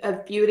like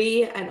of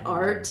beauty and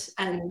art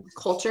and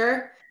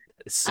culture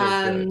It's so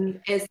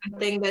good. is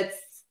something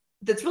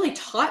that's really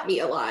taught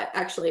me a lot,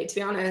 actually, to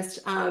be honest.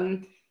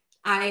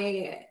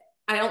 I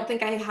I don't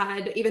think I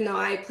had, even though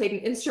I played an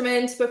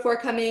instrument before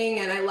coming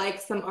and I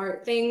like some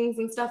art things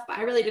and stuff, but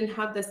I really didn't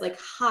have this like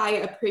high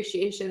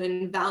appreciation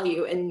and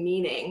value and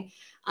meaning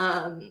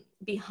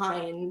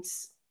behind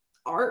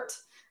art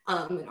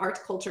and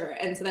art culture.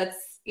 And so that's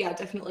yeah,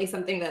 definitely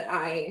something that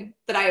I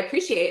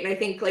appreciate. And I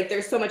think like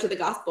there's so much of the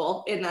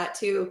gospel in that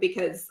too,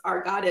 because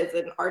our God is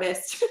an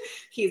artist,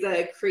 he's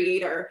a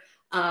creator.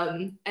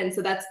 And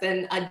so that's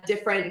been a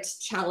different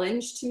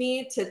challenge to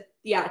me to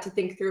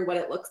think through what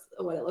it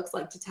looks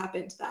like to tap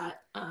into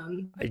that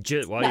I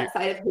just that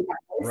side of who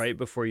God is. right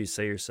before you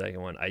say your second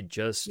one, I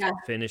just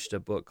finished a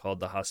book called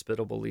The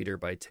Hospitable Leader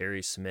by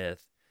Terry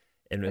Smith,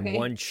 and in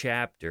one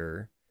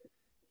chapter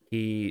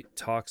he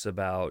talks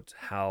about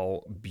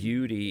how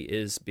beauty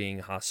is being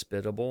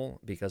hospitable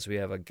because we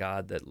have a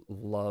God that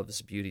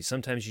loves beauty.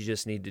 Sometimes you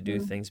just need to do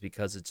things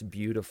because it's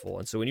beautiful.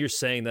 And so when you're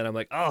saying that, I'm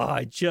like, oh,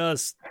 I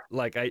just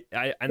like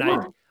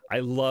I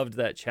loved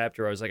that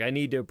chapter. I was like, I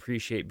need to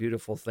appreciate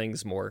beautiful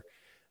things more.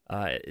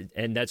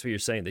 And that's what you're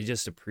saying. They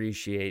just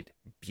appreciate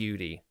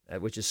beauty,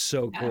 which is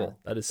so cool.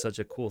 That is such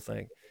a cool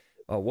thing.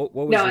 What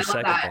was your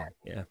second thing?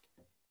 Yeah.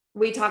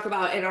 We talk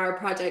about in our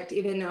project,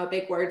 even a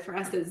big word for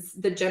us is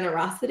the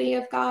generosity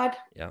of God.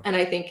 Yeah. And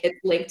I think it's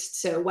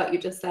linked to what you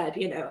just said,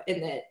 in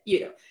that,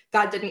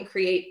 God didn't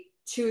create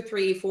 2,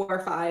 3, 4,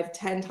 5,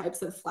 10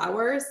 types of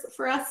flowers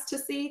for us to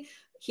see.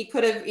 He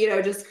could have,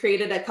 just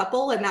created a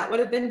couple and that would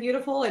have been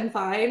beautiful and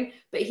fine,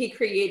 but he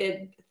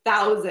created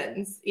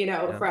thousands,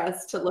 for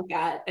us to look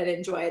at and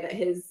enjoy, that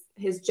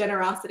his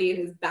generosity and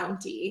his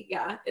bounty,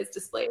 is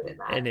displayed in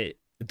that. And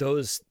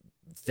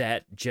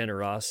that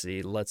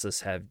generosity lets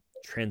us have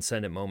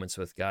transcendent moments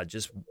with God,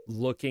 just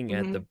looking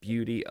at the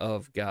beauty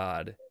of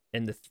God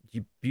and the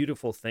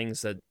beautiful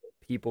things that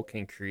people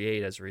can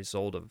create as a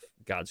result of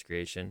God's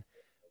creation.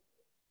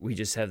 We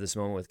just have this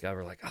moment with God.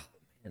 We're like, oh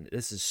man,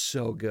 this is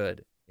so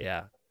good.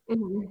 Yeah.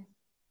 Cool.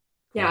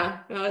 Yeah,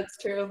 no, it's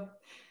true.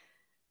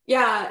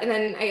 Yeah. And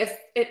then I guess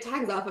it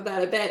tags off of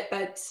that a bit,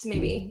 but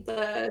maybe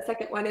the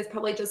second one is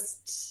probably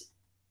just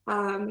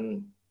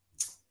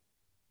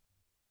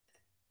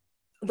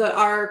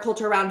our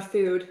culture around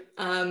food.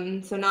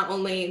 So not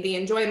only the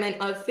enjoyment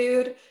of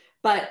food,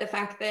 but the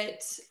fact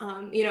that,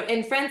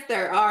 in France,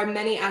 there are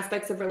many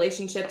aspects of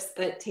relationships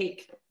that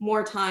take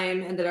more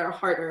time and that are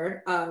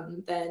harder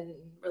than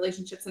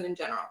relationships in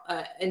general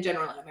in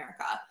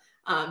America.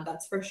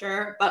 That's for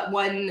sure. But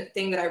one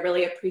thing that I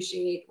really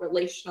appreciate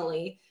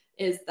relationally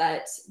is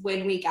that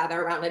when we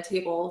gather around a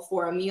table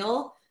for a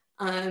meal,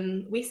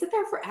 we sit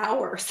there for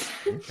hours.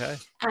 Okay.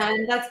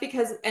 And that's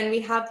because, and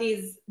we have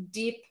these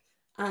deep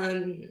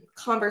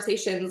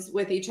conversations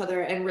with each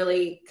other and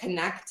really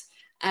connect.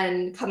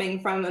 And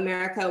coming from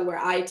America, where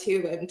I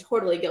too am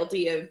totally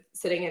guilty of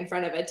sitting in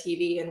front of a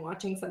TV and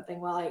watching something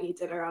while I eat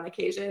dinner on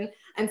occasion.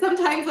 And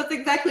sometimes that's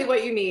exactly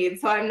what you need.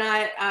 So I'm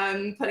not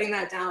putting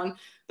that down,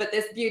 but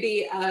this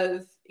beauty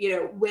of,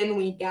 when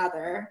we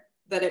gather,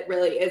 that it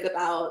really is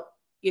about,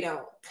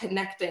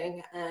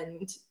 connecting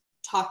and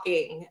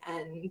talking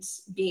and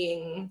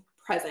being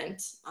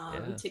present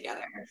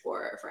together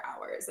for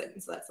hours.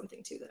 And so that's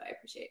something too that I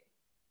appreciate.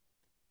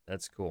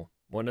 That's cool.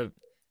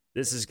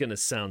 This is going to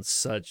sound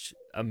such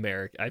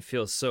American. I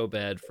feel so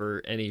bad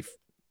for any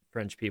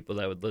French people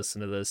that would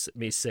listen to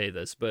me say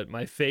this, but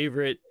my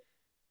favorite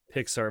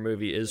Pixar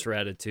movie is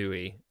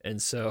Ratatouille. And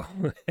so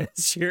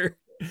as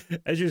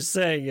you're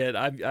saying it,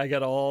 I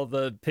got all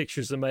the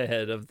pictures in my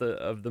head of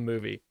the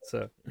movie.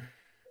 So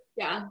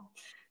yeah.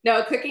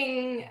 No,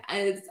 cooking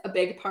is a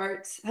big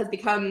part, has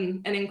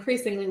become an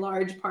increasingly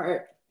large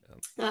part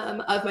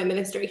of my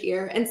ministry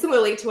here. And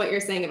similarly to what you're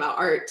saying about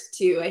art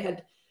too,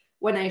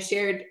 when I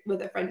shared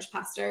with a French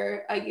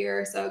pastor a year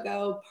or so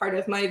ago, part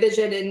of my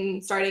vision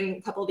in starting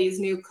a couple of these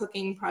new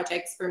cooking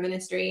projects for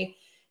ministry,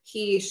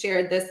 he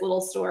shared this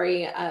little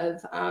story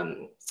of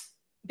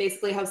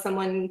basically how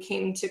someone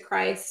came to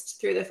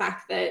Christ through the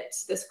fact that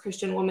this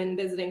Christian woman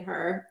visiting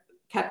her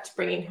kept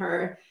bringing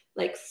her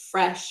like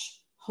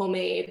fresh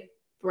homemade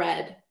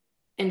bread.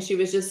 And she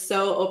was just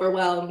so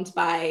overwhelmed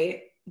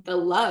by the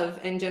love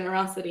and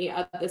generosity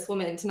of this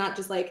woman to not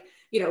just like,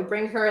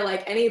 bring her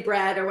like any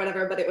bread or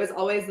whatever, but it was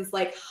always this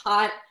like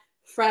hot,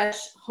 fresh,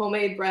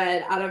 homemade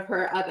bread out of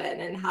her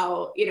oven, and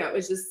how, it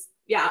was just,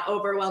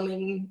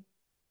 overwhelming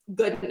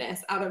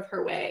goodness out of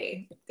her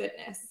way,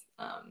 goodness.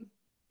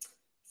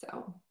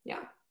 So, yeah.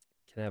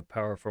 Can have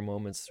powerful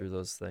moments through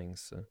those things.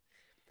 So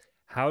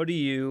how do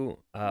you,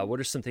 what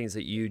are some things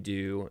that you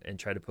do and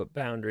try to put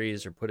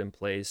boundaries or put in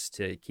place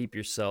to keep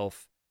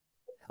yourself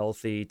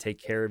healthy, take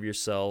care of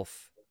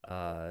yourself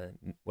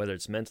whether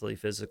it's mentally,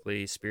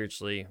 physically,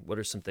 spiritually? What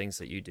are some things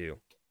that you do?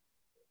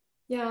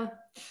 Yeah.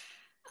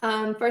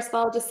 First of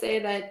all, I'll just say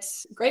that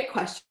great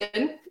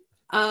question.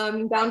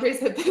 Boundaries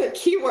have been a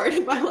key word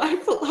in my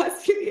life the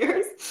last few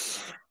years,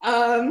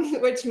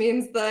 which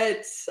means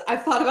that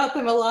I've thought about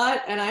them a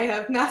lot and I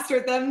have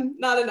mastered them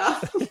not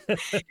enough.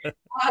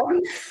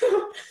 um,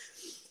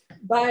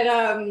 but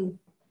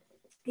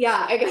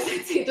yeah, I guess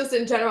I'd say just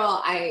in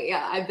general,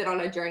 I've been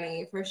on a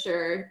journey for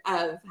sure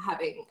of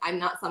I'm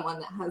not someone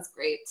that has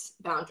great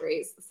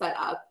boundaries set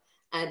up.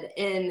 And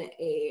in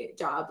a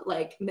job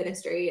like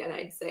ministry, and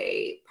I'd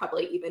say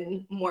probably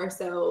even more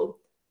so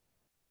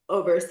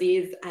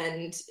overseas,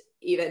 and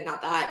even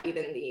not that,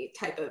 even the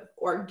type of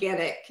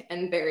organic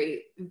and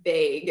very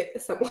vague,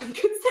 someone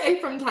could say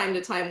from time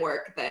to time,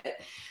 work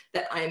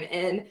that I'm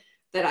in,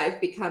 that I've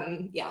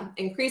become,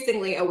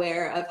 increasingly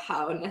aware of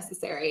how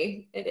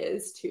necessary it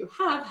is to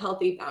have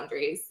healthy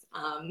boundaries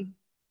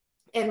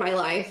in my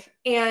life.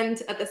 And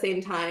at the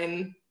same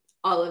time,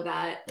 all of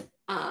that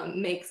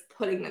makes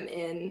putting them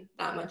in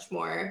that much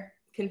more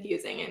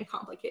confusing and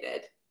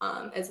complicated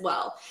as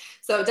well.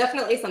 So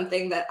definitely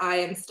something that I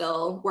am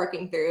still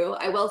working through.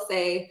 I will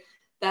say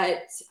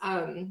that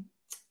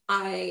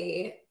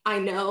I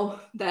know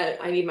that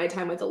I need my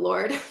time with the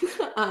Lord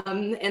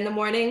in the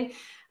morning.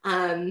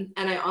 And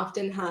I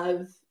often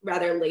have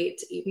rather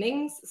late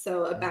evenings.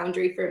 So a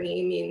boundary for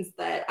me means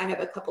that I have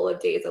a couple of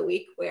days a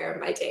week where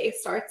my day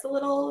starts a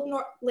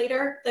little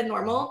later than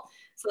normal,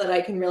 so that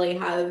I can really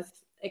have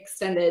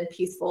extended,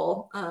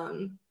 peaceful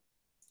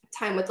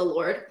time with the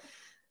Lord.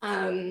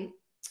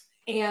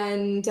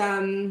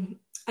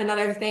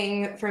 Another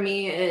thing for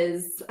me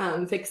is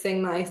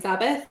fixing my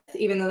Sabbath,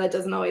 even though that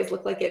doesn't always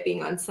look like it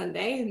being on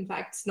Sunday. In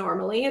fact,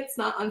 normally it's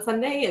not on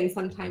Sunday, and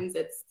sometimes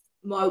it's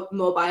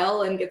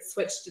mobile and gets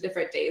switched to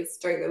different days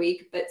during the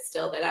week, but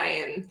still that I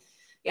am,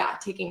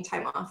 taking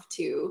time off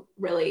to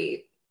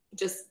really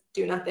just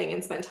do nothing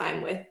and spend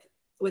time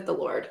with the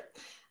Lord.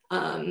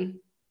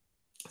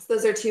 So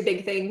those are two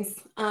big things.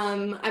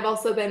 I've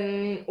also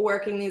been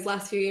working these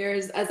last few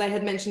years, as I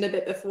had mentioned a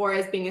bit before,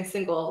 as being a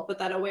single, but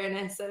that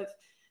awareness of,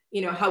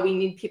 how we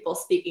need people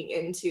speaking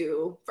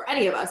into, for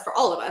any of us, for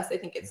all of us, I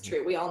think it's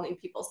true. We all need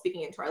people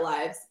speaking into our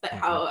lives, but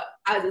how,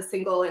 as a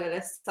single and in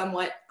a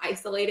somewhat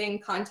isolating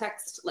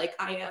context, like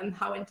I am,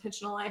 how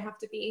intentional I have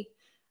to be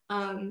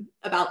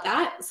about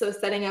that. So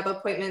setting up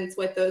appointments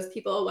with those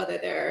people, whether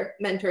they're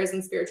mentors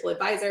and spiritual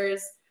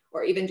advisors,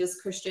 or even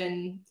just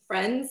Christian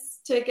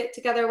friends to get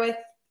together with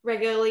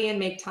regularly and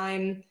make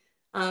time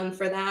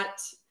for that.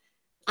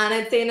 And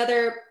I'd say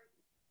another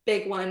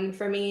big one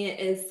for me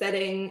is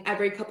setting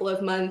every couple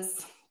of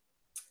months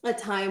a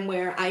time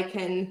where I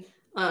can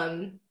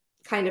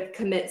kind of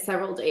commit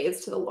several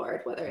days to the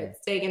Lord, whether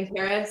it's staying in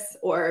Paris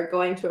or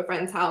going to a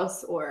friend's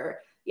house, or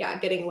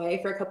getting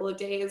away for a couple of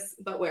days,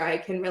 but where I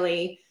can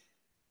really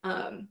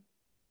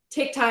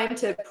take time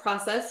to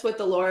process with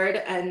the Lord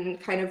and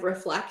kind of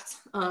reflect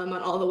on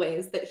all the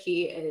ways that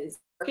He is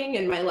working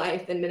in my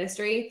life and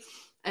ministry,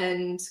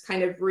 and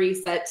kind of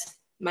reset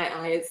my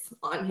eyes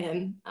on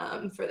Him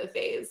for the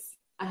phase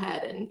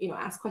ahead, and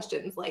ask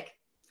questions like,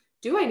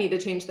 do I need to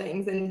change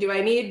things, and do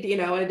I need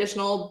an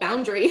additional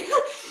boundary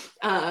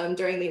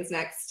during these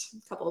next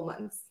couple of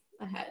months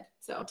ahead?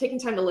 So taking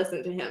time to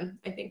listen to Him,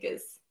 I think,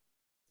 is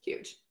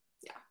huge.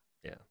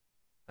 Yeah,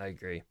 I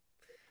agree.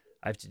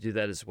 I have to do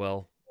that as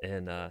well.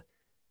 And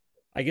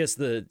I guess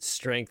the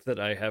strength that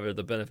I have, or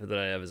the benefit that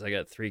I have, is I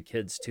got 3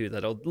 kids too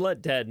that'll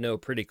let Dad know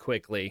pretty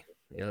quickly.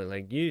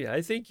 Like,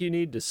 I think you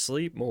need to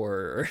sleep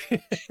more.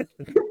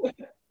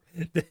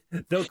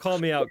 They'll call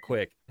me out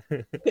quick.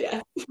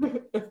 Yeah.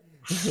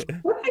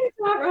 Something's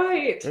not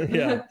right.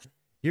 Yeah.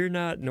 You're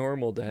not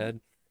normal, Dad.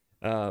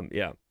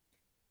 Yeah.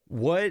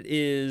 What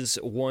is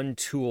one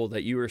tool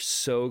that you are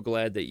so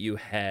glad that you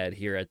had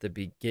here at the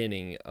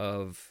beginning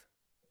of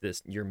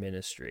your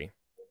ministry?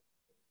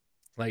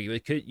 Like,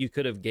 you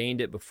could have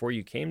gained it before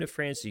you came to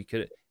France. It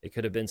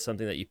could have been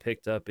something that you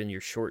picked up in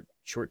your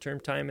short-term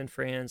time in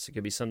France. It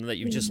could be something that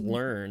you've just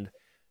learned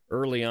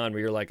early on,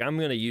 where you're like, I'm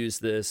going to use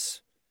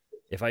this.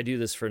 If I do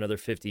this for another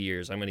 50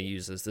 years, I'm going to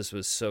use this. This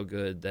was so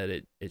good that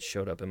it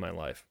showed up in my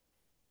life.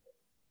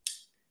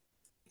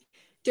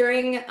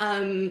 During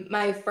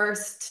my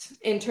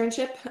first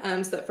internship,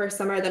 so the first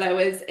summer that I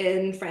was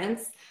in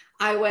France,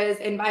 I was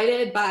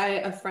invited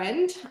by a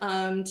friend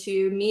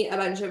to meet a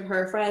bunch of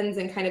her friends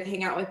and kind of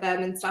hang out with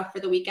them and stuff for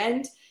the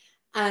weekend.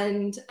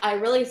 And I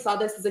really saw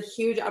this as a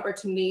huge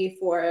opportunity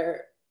to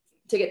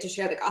get to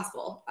share the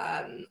gospel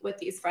with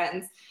these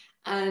friends,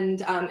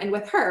 and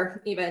with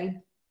her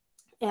even.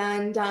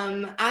 And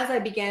as I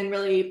began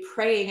really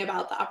praying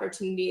about the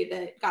opportunity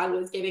that God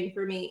was giving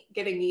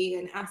me,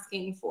 and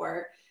asking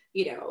for,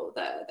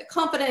 the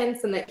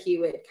confidence, and that He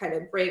would kind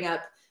of bring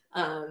up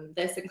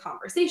this in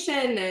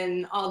conversation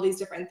and all these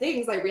different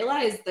things, I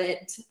realized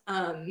that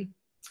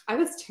I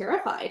was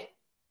terrified.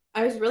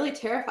 I was really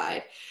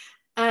terrified.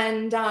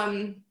 And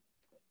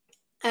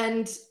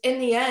in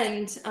the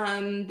end,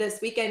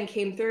 this weekend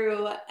came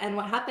through, and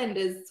what happened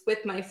is,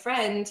 with my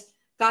friend,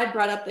 God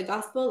brought up the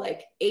gospel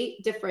like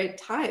 8 different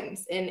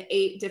times in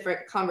 8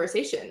 different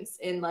conversations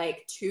in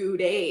like 2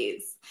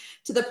 days,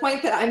 to the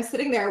point that I'm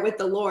sitting there with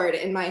the Lord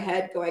in my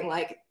head going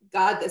like,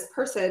 God, this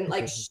person,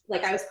 like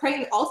I was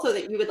praying also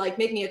that you would like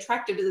make me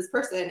attractive to this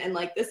person. And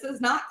like, this is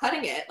not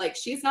cutting it. Like,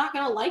 she's not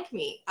going to like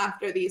me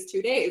after these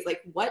 2 days.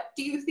 Like, what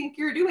do you think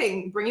you're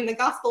doing? Bringing the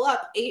gospel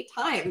up 8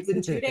 times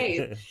in 2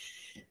 days.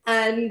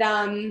 And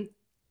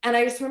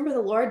I just remember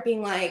the Lord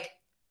being like,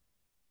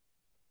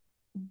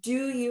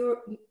 do you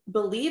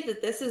believe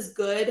that this is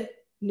good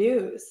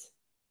news?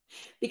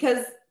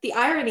 Because the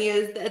irony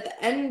is that at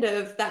the end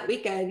of that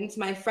weekend,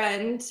 my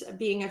friend,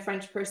 being a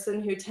French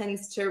person who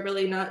tends to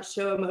really not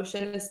show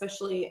emotion,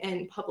 especially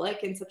in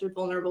public in such a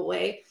vulnerable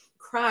way,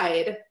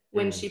 cried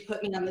when she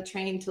put me on the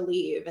train to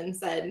leave and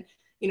said,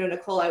 you know,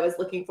 Nicole, I was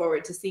looking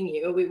forward to seeing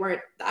you. We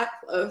weren't that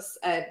close,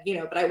 and, you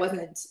know, but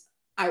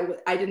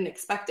I didn't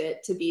expect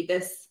it to be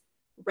this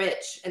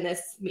rich and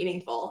this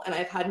meaningful. And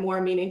I've had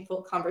more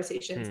meaningful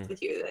conversations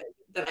with you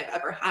than I've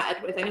ever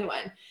had with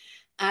anyone.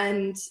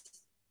 And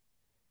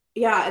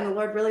yeah, and the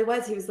Lord really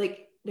he was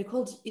like,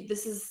 Nicole,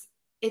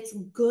 it's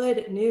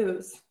good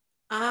news.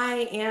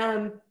 I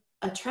am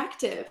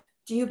attractive.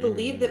 Do you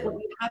believe that what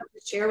you have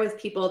to share with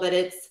people, that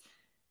it's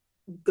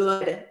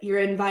good? You're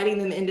inviting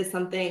them into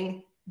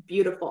something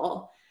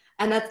beautiful.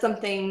 And that's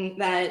something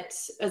that,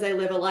 as I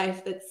live a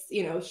life that's,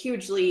 you know,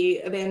 hugely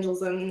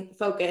evangelism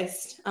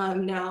focused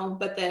now,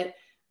 but that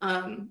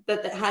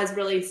has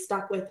really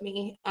stuck with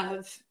me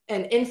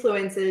and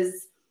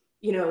influences,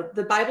 you know,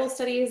 the Bible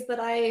studies that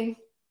I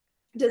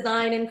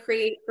design and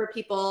create for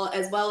people,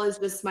 as well as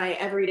just my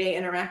everyday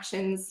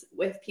interactions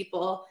with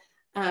people,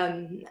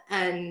 and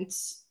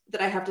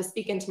that I have to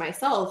speak into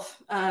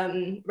myself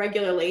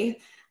regularly.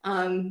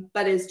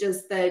 But is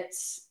just that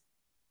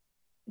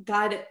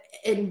God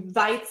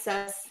invites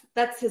us.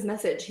 That's his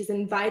message. He's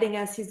inviting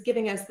us. He's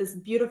giving us this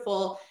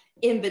beautiful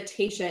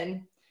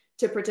invitation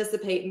to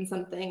participate in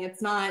something.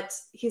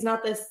 He's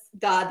not this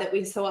God that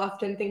we so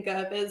often think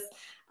of as,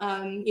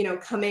 you know,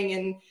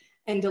 coming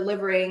and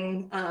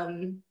delivering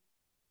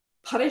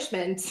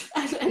punishment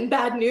and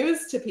bad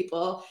news to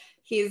people.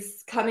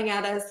 He's coming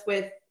at us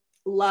with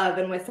love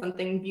and with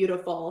something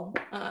beautiful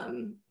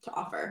to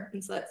offer.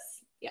 And so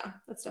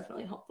that's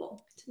definitely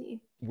helpful to me.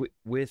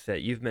 With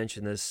that, you've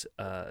mentioned this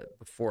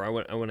before. I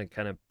want to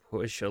kind of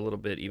push a little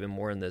bit even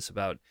more in this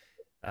about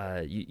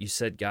you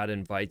said God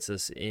invites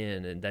us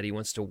in and that he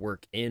wants to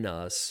work in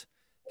us.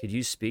 Could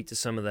you speak to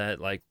some of that?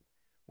 Like,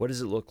 what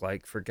does it look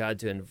like for God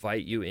to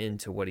invite you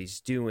into what he's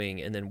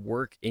doing and then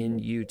work in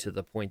you to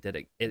the point that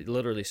it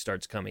literally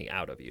starts coming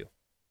out of you?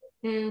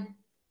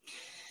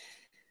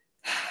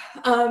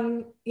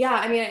 Yeah,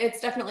 I mean, it's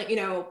definitely, you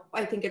know,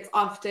 I think it's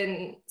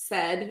often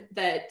said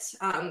that,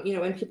 you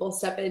know, when people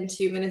step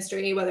into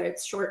ministry, whether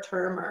it's short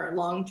term or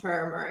long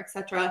term or et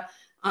cetera,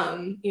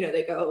 you know,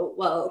 they go,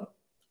 well,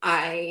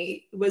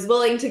 I was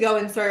willing to go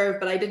and serve,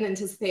 but I didn't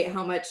anticipate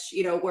how much,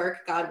 you know,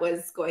 work God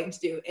was going to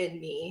do in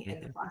me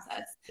in the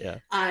process. Yeah.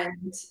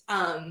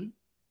 And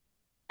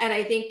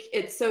I think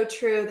it's so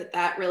true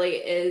that really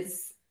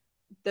is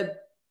the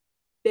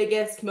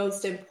biggest,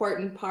 most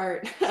important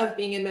part of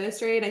being in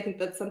ministry. And I think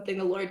that's something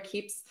the Lord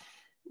keeps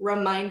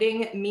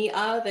reminding me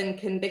of and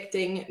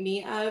convicting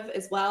me of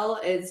as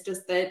well, is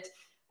just that,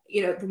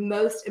 you know, the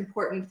most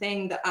important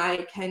thing that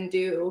I can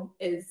do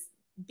is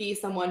be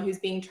someone who's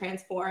being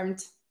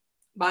transformed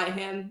by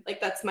him. Like,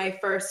 that's my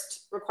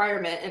first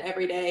requirement. And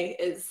every day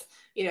is,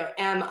 you know,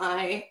 am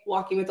I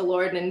walking with the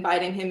Lord and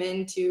inviting him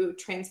in to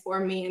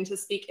transform me and to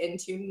speak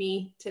into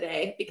me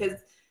today? Because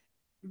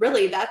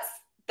really that's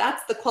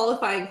the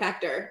qualifying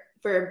factor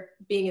for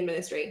being in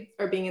ministry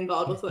or being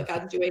involved with what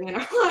God's doing in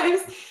our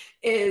lives.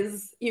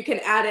 Is you can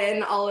add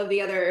in all of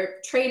the other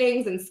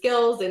trainings and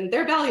skills, and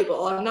they're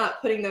valuable. I'm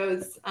not putting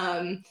those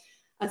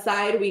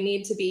aside. We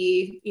need to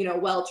be, you know,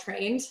 well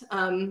trained.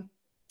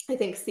 I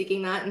think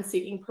seeking that and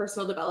seeking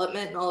personal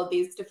development in all of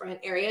these different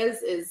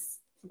areas is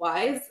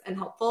wise and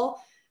helpful,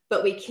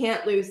 but we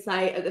can't lose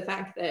sight of the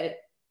fact that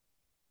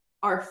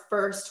our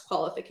first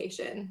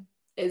qualification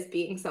is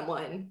being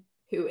someone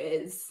who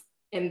is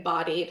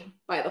embodied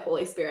by the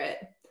Holy Spirit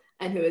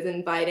and who is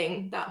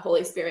inviting that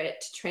Holy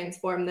Spirit to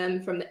transform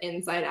them from the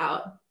inside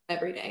out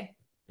every day.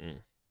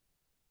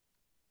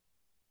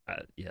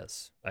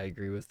 Yes, I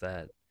agree with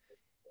that.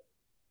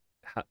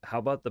 How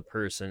about the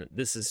person?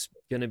 This is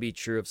going to be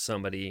true of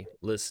somebody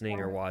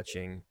listening or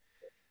watching.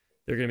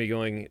 They're going to be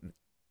going,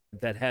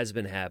 that has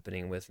been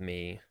happening with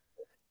me,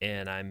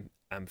 and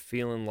I'm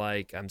feeling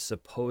like I'm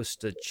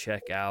supposed to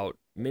check out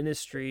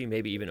ministry,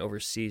 maybe even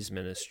overseas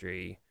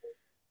ministry.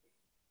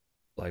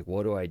 Like,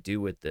 what do I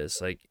do with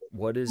this? Like,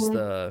 what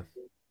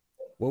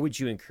would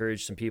you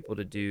encourage some people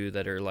to do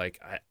that are like,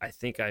 I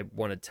think I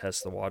want to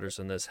test the waters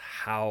on this.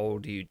 How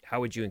would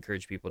you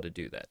encourage people to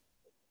do that?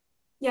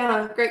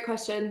 Yeah, great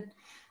question.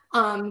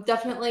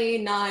 Definitely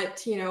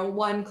not, you know,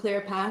 one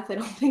clear path, I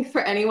don't think, for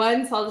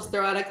anyone. So I'll just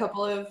throw out a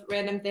couple of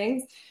random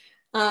things.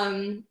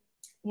 Something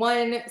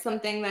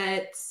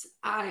that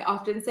I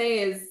often say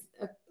is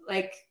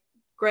like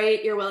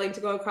great, you're willing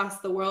to go across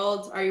the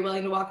world. Are you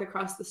willing to walk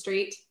across the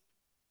street?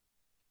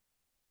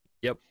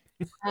 Yep.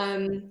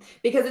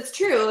 Because it's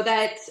true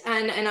that,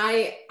 and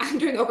I'm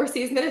doing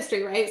overseas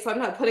ministry, right? So I'm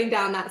not putting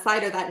down that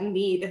side or that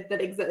need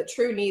that exists,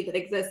 true need that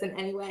exists in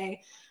any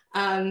way.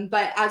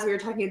 But as we were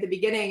talking at the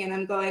beginning, and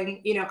I'm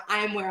going,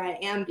 I'm where I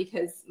am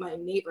because my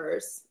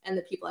neighbors and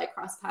the people I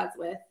cross paths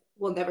with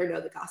will never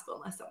know the gospel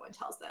unless someone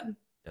tells them,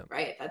 yep.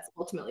 Right? That's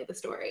ultimately the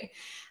story.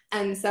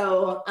 And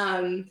so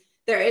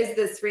there is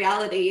this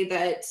reality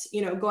that,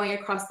 going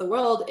across the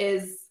world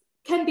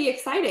can be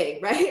exciting,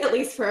 right? At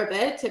least for a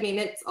bit. I mean,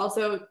 it's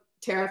also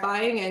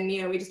terrifying. And,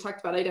 we just talked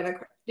about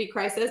identity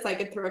crisis. I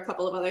could throw a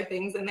couple of other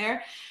things in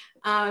there.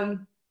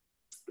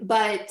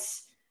 But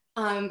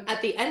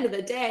at the end of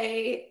the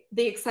day,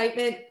 the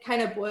excitement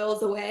kind of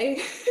boils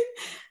away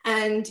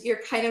and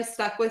you're kind of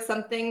stuck with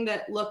something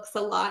that looks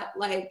a lot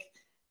like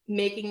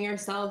making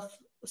yourself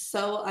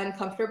so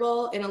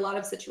uncomfortable in a lot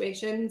of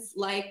situations,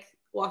 like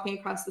walking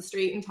across the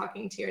street and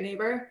talking to your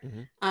neighbor,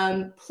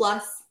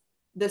 plus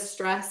the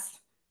stress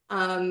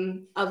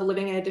of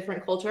living in a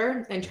different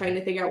culture and trying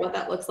to figure out what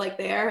that looks like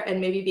there, and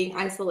maybe being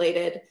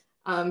isolated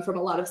from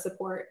a lot of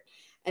support.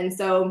 And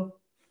so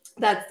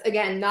that's,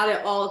 again, not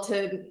at all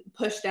to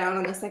push down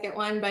on the second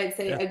one, but I'd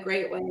say a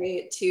great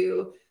way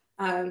to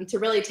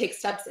really take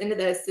steps into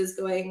this is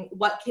going,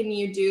 what can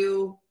you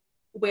do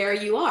where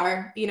you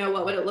are?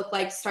 What would it look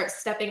like to start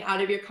stepping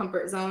out of your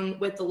comfort zone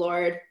with the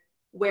Lord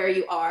where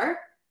you are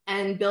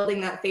and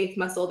building that faith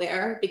muscle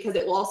there, because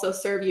it will also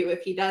serve you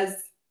if he does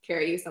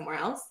carry you somewhere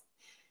else.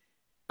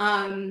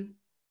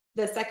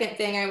 The second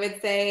thing I would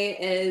say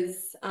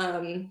is,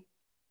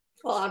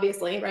 well,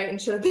 obviously, right,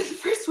 and should have been the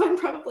first one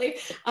probably,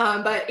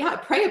 but yeah,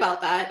 pray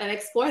about that and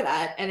explore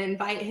that and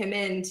invite him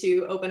in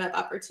to open up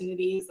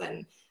opportunities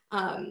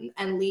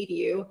and lead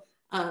you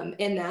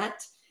in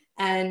that.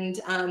 And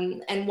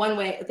one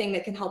thing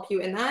that can help you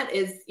in that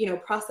is,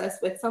 process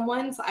with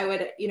someone. So I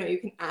would, you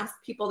can ask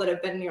people that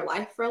have been in your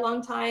life for a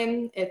long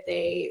time if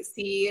they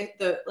see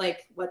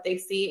what they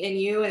see in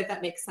you, and if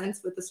that makes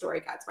sense with the story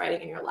God's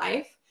writing in your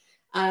life.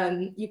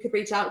 You could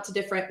reach out to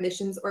different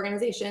missions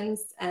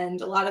organizations,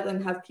 and a lot of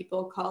them have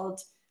people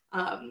called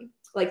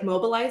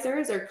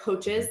mobilizers or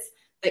coaches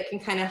that can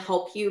kind of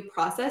help you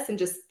process and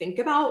just think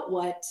about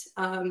what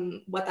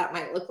that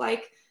might look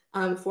like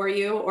for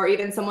you. Or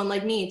even someone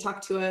like me,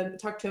 talk to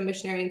a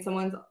missionary and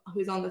someone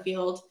who's on the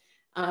field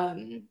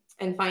and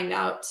find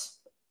out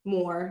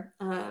more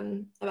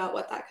about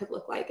what that could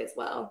look like as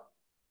well.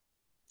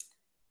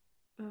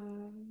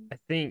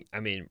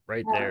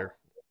 Right there,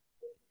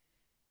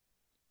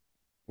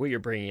 what you're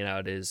bringing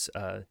out is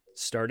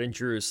start in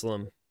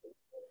Jerusalem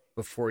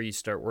before you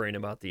start worrying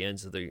about the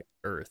ends of the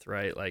earth,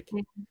 right? Like,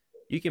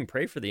 you can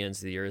pray for the ends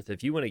of the earth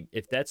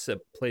if that's a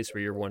place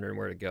where you're wondering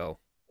where to go.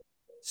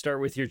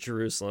 Start with your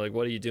Jerusalem. Like,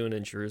 what are you doing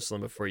in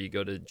Jerusalem before you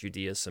go to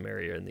Judea,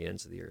 Samaria, and the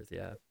ends of the earth?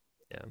 Yeah.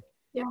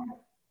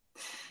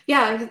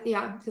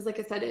 Because like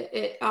I said,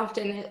 it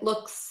often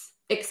looks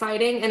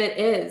exciting, and it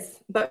is,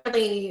 but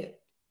really,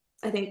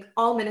 I think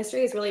all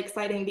ministry is really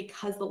exciting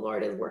because the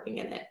Lord is working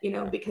in it,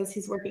 because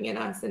he's working in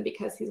us and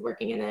because he's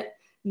working in it.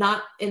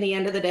 Not in the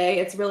end of the day,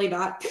 it's really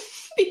not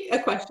a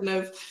question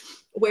of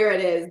where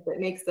it is that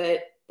makes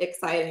it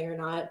exciting or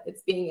not.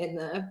 It's being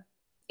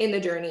in the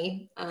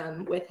journey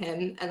with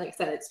him. And like I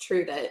said, it's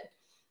true that,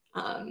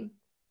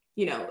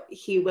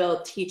 he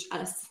will teach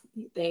us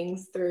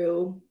things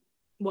through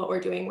what we're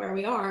doing where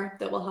we are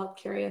that will help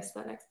carry us to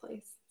that next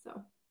place.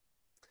 So,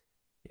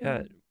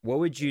 yeah. What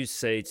would you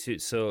say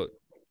so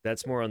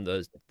that's more on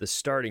the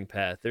starting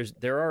path.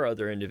 There are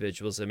other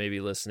individuals that may be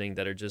listening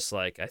that are just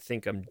like, I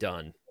think I'm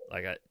done.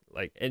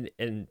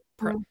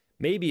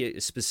 Maybe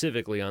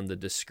specifically on the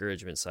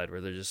discouragement side,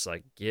 where they're just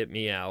like, get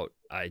me out.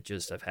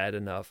 I've had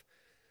enough.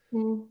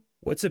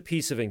 What's a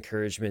piece of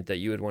encouragement that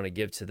you would want to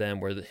give to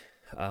them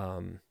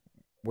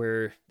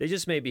where they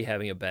just may be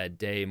having a bad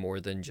day more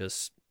than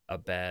just a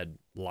bad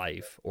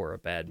life or a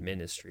bad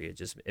ministry?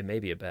 It may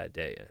be a bad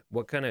day.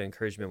 What kind of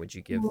encouragement would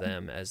you give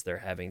them as they're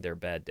having their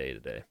bad day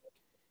today?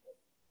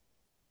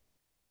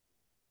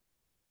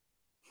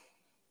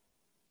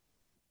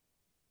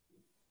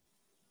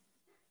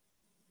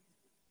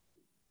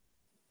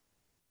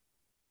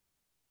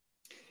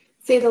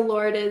 Say the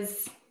Lord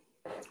is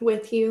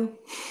with you.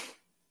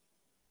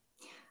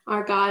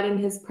 Our God and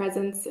his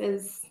presence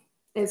is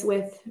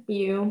with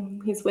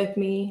you. He's with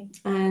me.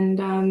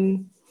 And I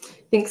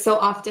think so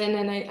often,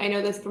 and I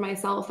know this for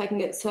myself, I can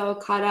get so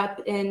caught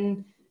up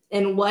in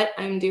what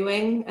I'm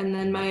doing, and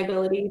then my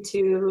ability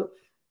to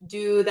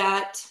do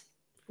that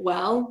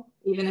well,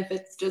 even if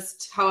it's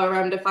just however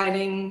I'm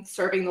defining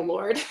serving the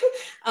Lord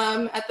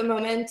at the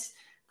moment,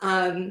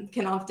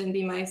 can often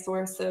be my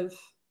source of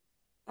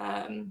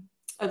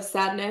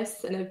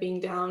sadness and of being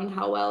down.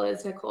 How well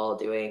is Nicole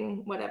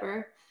doing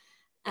whatever?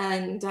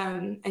 And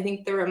I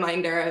think the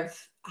reminder of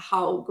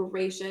how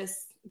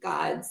gracious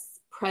God's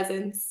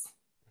presence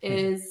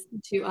is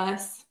to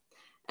us,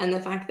 and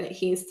the fact that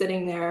he's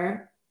sitting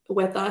there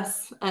with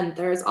us, and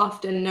there's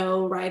often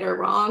no right or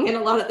wrong in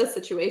a lot of the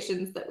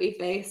situations that we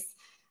face,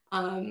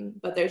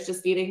 but there's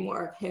just needing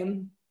more of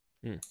him.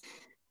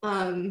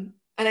 And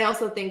I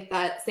also think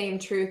that same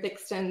truth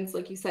extends,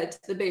 like you said, to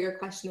the bigger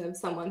question of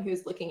someone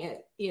who's looking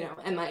at,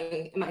 am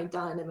I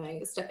done? Am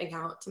I stepping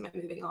out? Am I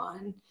moving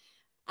on?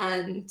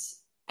 And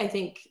I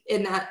think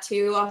in that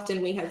too,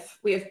 often we have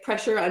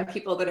pressure on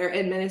people that are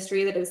in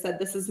ministry that have said,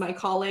 this is my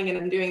calling and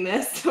I'm doing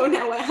this. So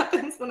now what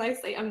happens when I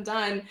say I'm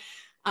done?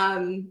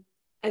 I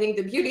think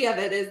the beauty of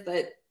it is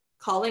that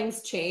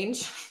callings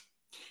change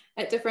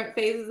at different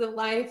phases of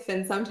life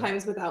and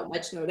sometimes without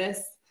much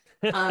notice.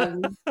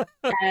 And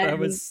that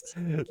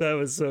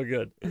was so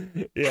good.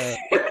 Yeah.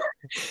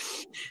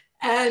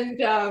 And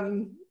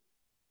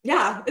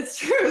yeah, it's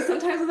true.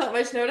 Sometimes without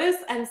much notice,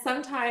 and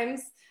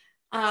sometimes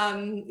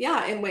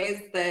in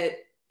ways that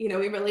we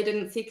really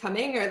didn't see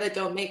coming or that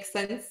don't make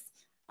sense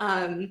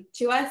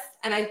to us.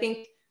 And I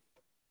think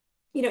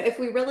if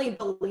we really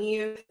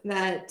believe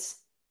that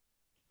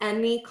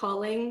any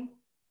calling,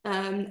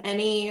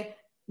 any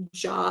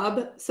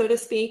job, so to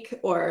speak,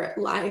 or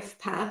life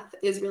path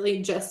is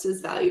really just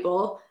as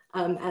valuable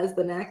as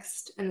the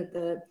next, and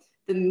that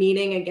the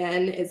meaning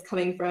again is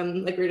coming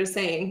from, like we were just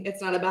saying,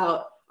 it's not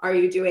about are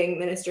you doing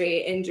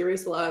ministry in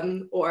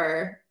Jerusalem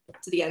or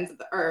to the ends of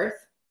the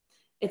earth.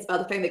 It's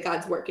about the fact that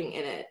God's working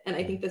in it. And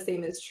I think the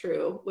same is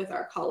true with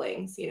our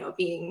callings,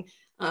 being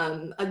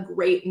a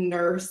great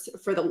nurse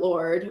for the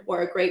Lord,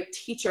 or a great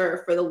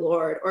teacher for the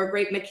Lord, or a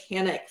great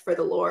mechanic for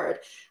the Lord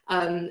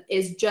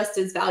is just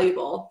as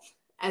valuable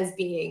as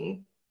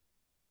being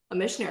a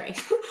missionary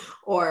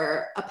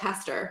or a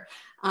pastor,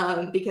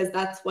 because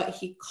that's what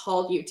he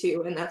called you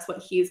to, and that's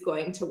what he's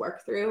going to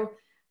work through.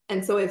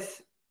 And so if,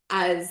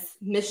 as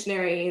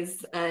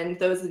missionaries and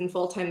those in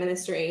full-time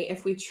ministry,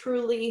 if we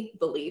truly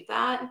believe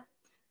that,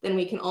 then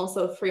we can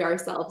also free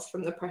ourselves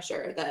from the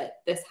pressure that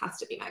this has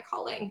to be my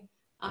calling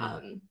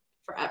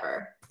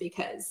forever.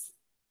 Because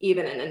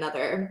even in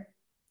another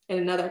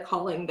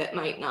calling that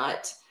might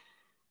not,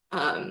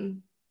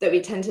 that we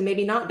tend to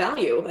maybe not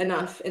value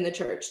enough in the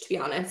church, to be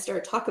honest,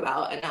 or talk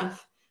about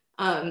enough,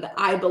 that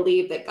I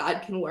believe that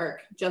God can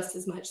work just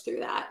as much through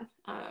that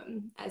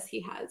as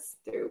he has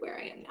through where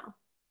I am now.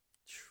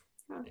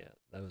 Yeah,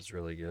 that was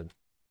really good.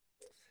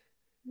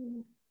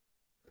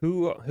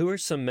 Who are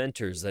some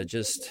mentors that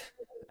just,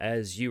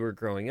 as you were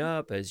growing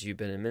up, as you've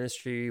been in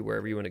ministry,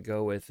 wherever you want to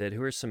go with it,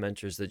 who are some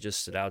mentors that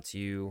just stood out to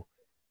you,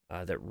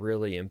 that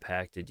really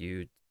impacted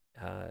you,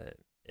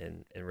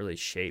 and really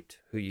shaped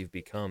who you've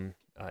become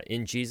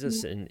in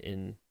Jesus and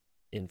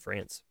in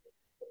France?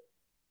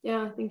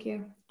 Yeah, thank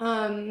you.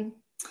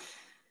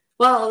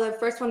 Well, the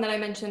first one that I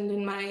mentioned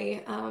in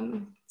my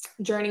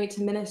journey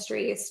to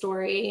ministry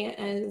story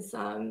is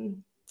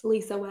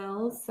Lisa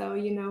Wells. So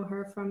you know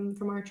her from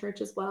our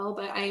church as well,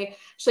 but I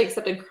actually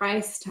accepted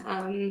Christ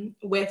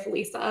with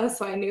Lisa.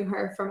 So I knew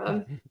her from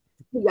a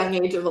young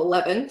age of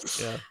 11.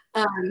 Yeah.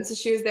 So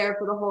she was there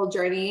for the whole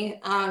journey.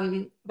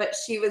 But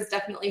she was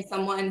definitely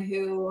someone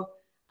who,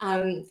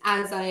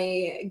 as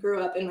I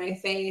grew up in my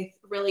faith,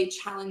 really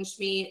challenged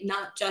me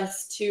not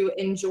just to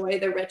enjoy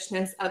the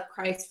richness of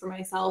Christ for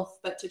myself,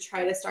 but to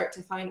try to start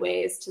to find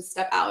ways to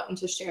step out and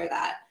to share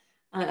that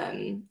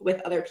with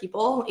other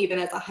people, even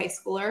as a high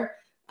schooler.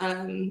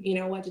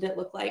 What did it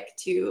look like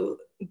to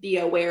be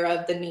aware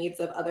of the needs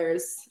of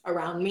others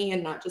around me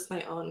and not just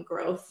my own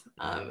growth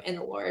in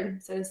the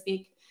Lord, so to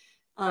speak.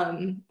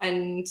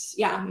 And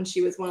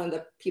she was one of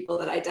the people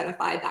that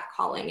identified that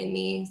calling in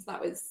me. So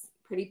that was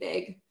pretty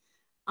big.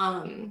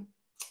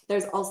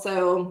 There's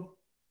also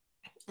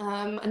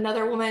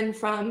another woman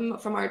from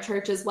our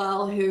church as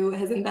well who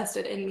has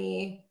invested in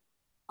me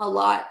a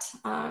lot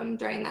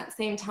during that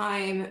same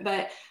time,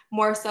 but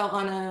more so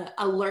on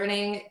a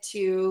learning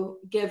to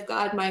give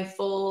God my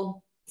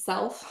full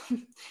self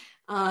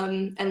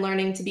and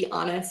learning to be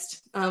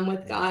honest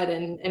with God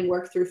and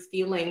work through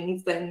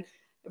feelings and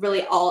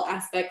really all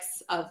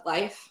aspects of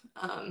life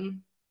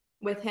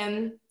with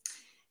him.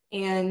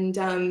 And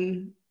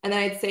then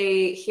I'd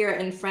say here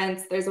in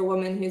France, there's a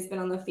woman who's been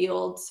on the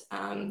field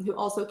who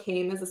also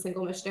came as a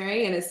single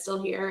missionary and is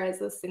still here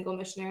as a single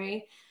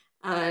missionary,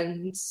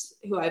 and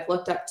who I've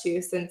looked up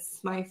to since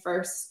my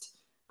first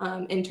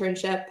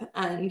internship.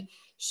 And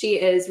she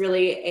is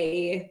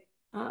really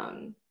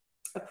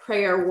a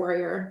prayer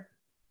warrior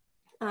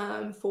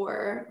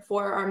for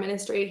our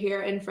ministry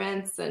here in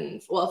France,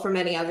 and for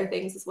many other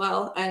things as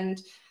well. And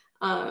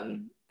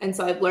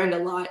so I've learned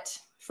a lot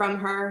from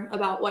her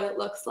about what it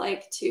looks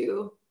like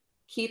to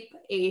keep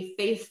a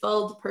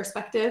faith-filled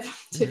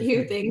perspective, to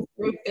view things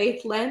through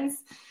faith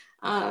lens,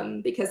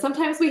 because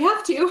sometimes we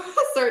have to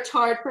search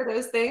hard for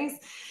those things.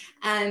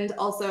 And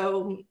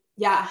also,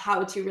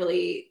 how to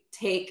really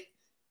take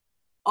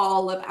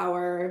all of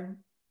our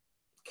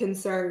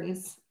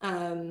concerns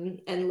and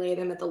lay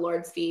them at the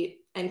Lord's feet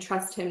and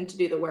trust him to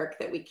do the work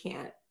that we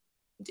can't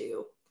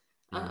do.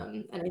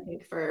 And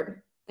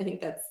I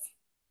think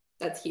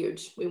that's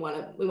huge. We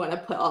want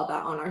to put all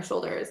that on our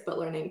shoulders, but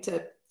learning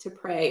to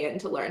pray and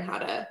to learn how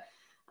to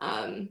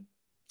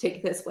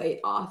take this weight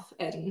off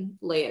and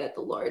lay it at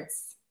the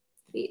Lord's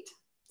feet.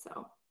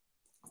 So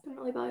it's been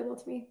really valuable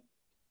to me.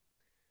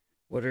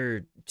 what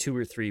are 2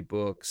 or 3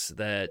 books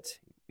that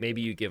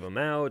maybe you give them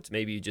out,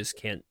 maybe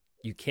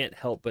you can't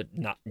help but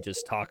not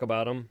just talk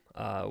about them?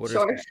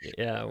 Sure.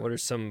 What are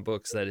some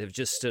books that have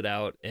just stood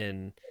out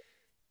and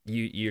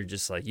you're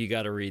just like, you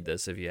got to read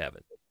this if you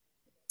haven't?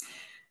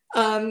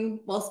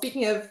 Well,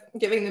 speaking of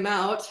giving them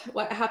out,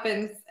 what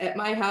happens at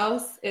my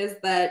house is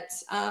that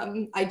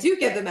I do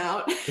give them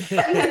out,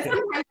 and then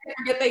sometimes I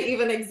forget they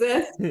even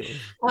exist,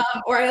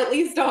 or I at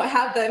least don't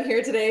have them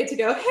here today to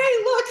go,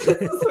 hey, look,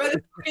 this is where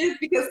this is,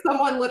 because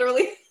someone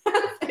literally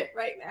has it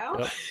right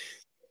now.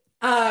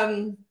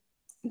 Yep.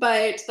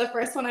 But the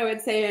first one I would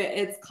say,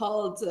 it's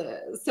called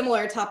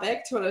similar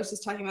topic to what I was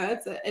just talking about.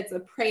 It's a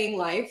praying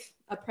life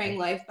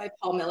by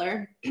Paul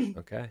Miller.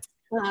 Okay.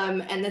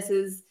 And this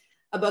is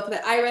a book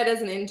that I read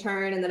as an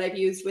intern and that I've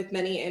used with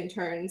many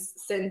interns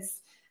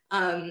since.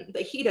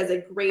 But he does a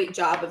great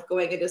job of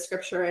going into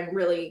scripture and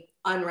really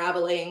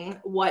unraveling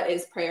what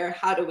is prayer,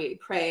 how do we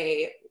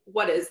pray,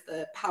 what is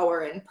the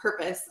power and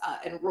purpose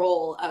and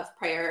role of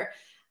prayer,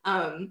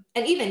 and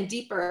even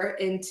deeper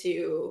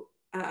into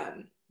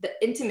the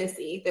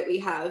intimacy that we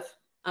have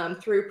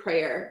through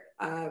prayer,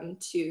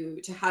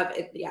 to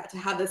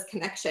have this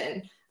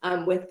connection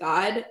with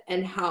God,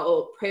 and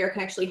how prayer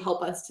can actually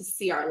help us to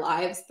see our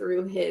lives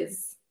through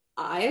his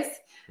eyes.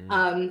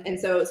 And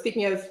so,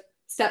 speaking of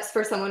steps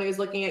for someone who's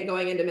looking at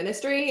going into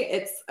ministry,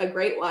 it's a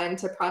great one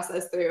to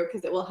process through,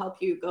 because it will help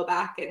you go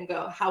back and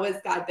go, how has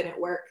God been at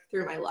work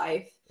through my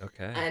life?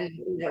 Okay. And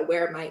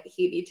where might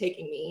he be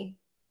taking me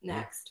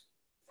next?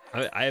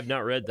 I have not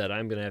read that.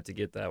 I'm going to have to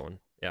get that one.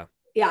 Yeah.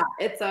 Yeah,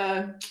 it's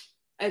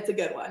a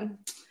good one.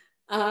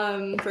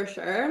 For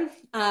sure.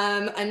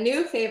 A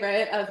new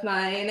favorite of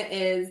mine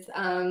is,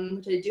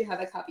 which I do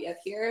have a copy of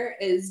here,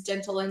 is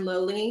Gentle and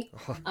Lowly,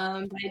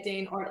 by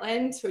Dane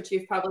Ortland, which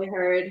you've probably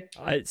heard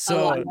a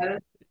lot of.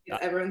 It's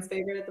everyone's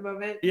favorite at the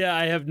moment. Yeah,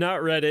 I have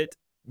not read it.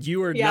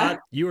 You are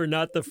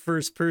not the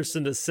first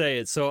person to say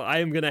it, so I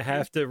am going to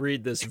have to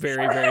read this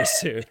very, very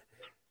soon.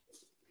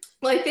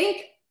 Well, I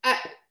think,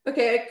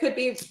 I could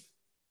be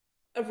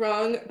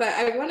wrong, but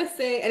I want to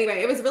say,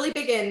 anyway, it was really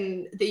big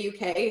in the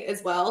UK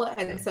as well,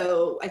 and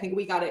so I think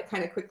we got it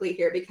kind of quickly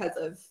here because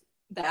of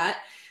that.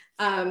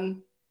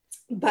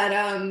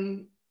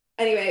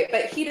 Anyway,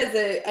 but he does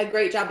a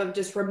great job of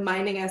just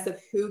reminding us of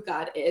who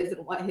God is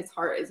and what his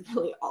heart is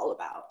really all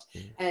about.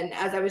 And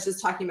as I was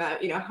just talking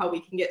about, how we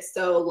can get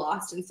so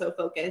lost and so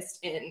focused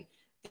in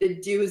the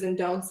do's and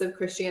don'ts of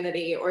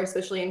Christianity, or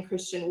especially in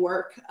Christian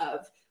work,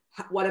 of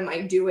what am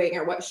I doing,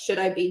 or what should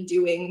I be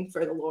doing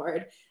for the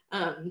Lord?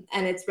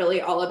 And it's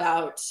really all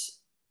about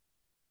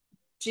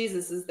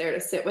Jesus is there to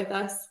sit with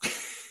us,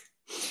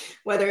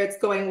 whether it's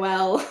going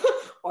well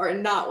or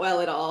not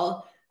well at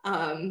all.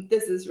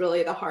 This is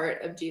really the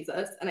heart of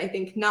Jesus. And I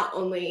think not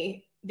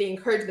only the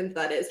encouragement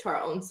that is to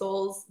our own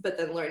souls, but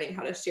then learning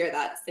how to share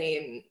that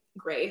same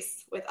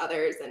grace with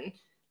others. And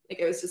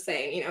like I was just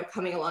saying,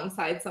 coming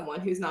alongside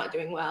someone who's not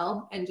doing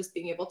well, and just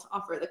being able to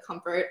offer the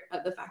comfort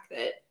of the fact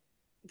that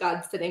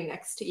God's sitting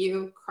next to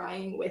you,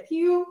 crying with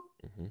you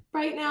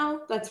right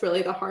now. That's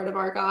really the heart of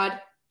our God,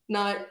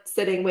 not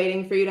sitting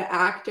waiting for you to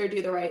act or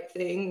do the right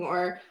thing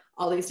or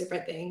all these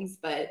different things,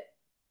 but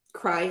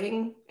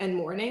crying and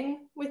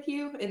mourning with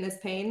you in this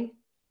pain.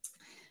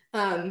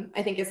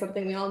 I think is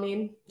something we all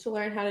need to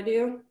learn how to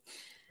do.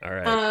 All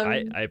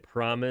right. I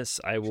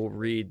promise I will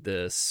read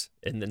this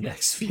in the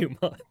next few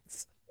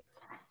months.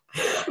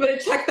 I'm going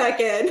to check back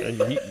in.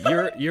 And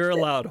you're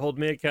allowed. Hold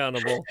me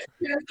accountable.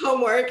 Here's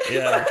homework.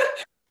 Yeah.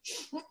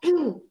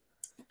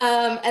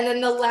 And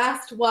then the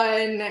last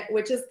one,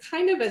 which is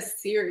kind of a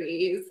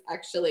series,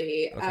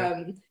 actually,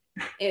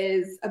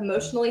 is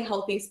Emotionally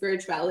Healthy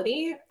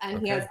Spirituality. And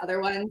he has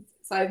other ones.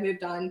 So I've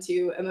moved on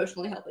to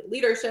Emotionally Healthy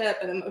Leadership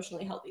and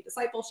Emotionally Healthy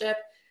Discipleship.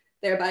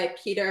 They're by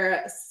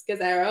Peter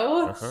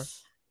Scazzaro.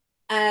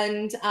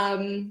 And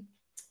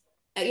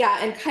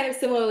and kind of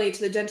similarly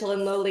to the Gentle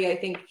and Lowly, I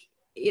think,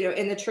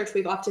 in the church,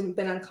 we've often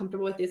been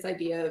uncomfortable with this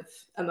idea of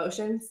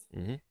emotions,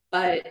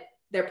 but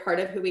they're part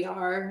of who we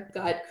are.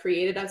 God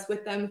created us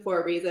with them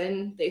for a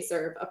reason. They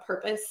serve a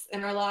purpose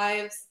in our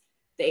lives.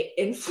 They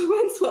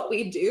influence what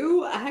we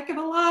do a heck of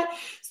a lot.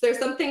 So there's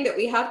something that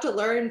we have to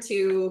learn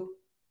to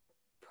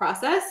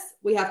process.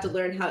 We have to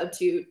learn how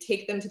to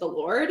take them to the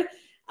Lord.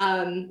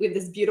 We have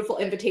this beautiful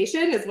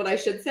invitation, is what I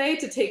should say,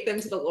 to take them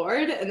to the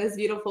Lord, and this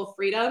beautiful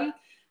freedom.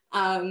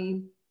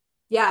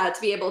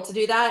 To be able to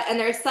do that. And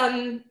there's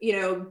some,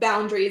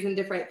 boundaries and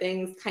different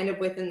things kind of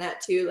within that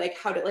too,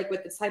 like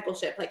with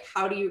discipleship, like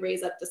how do you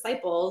raise up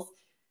disciples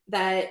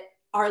that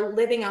are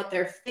living out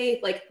their faith,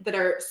 like that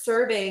are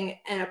serving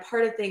and a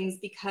part of things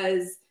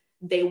because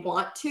they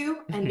want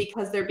to, and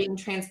because they're being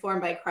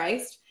transformed by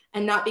Christ,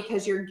 and not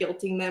because you're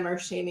guilting them or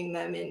shaming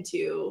them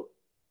into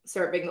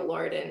serving the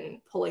Lord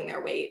and pulling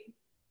their weight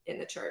in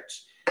the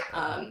church.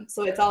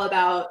 So it's all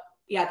about,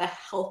 the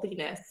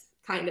healthiness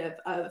kind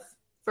of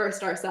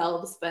first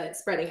ourselves, but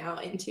spreading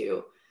out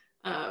into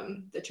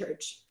the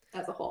church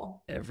as a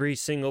whole. Every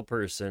single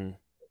person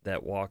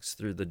that walks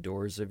through the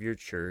doors of your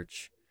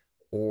church,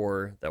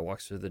 or that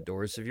walks through the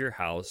doors of your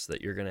house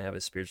that you're going to have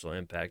a spiritual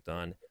impact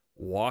on,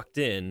 walked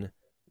in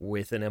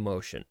with an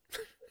emotion.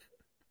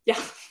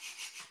 Yeah.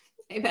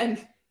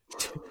 Amen.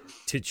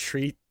 To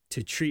treat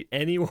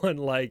anyone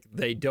like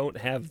they don't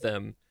have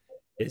them,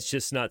 it's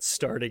just not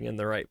starting in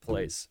the right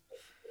place.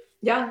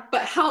 Yeah,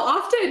 but how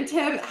often,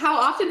 Tim, how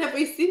often have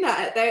we seen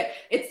that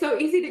it's so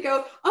easy to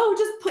go, oh,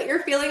 just put your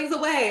feelings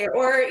away,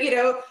 or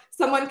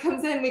someone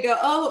comes in, we go,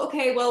 oh,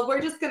 okay, well,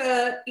 we're just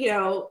gonna,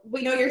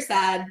 we know you're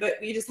sad, but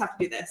we just have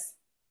to do this.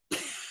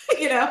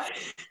 Yeah.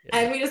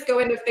 And we just go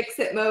into fix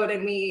it mode,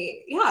 and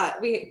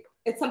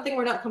it's something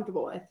we're not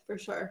comfortable with, for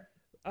sure.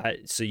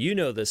 So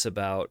this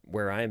about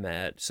where I'm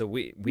at. So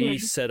we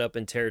set up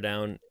and tear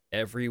down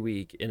every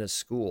week in a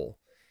school.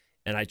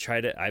 And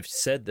I've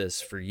said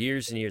this for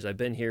years and years. I've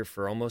been here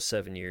for almost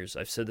 7 years.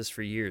 I've said this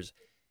for years.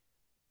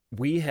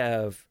 We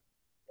have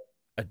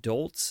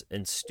adults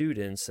and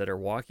students that are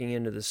walking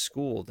into the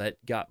school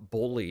that got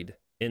bullied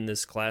in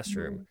this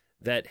classroom,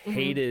 that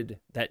hated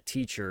that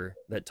teacher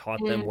that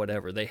taught them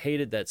whatever. They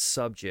hated that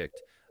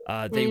subject.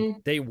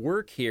 They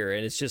work here,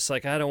 and it's just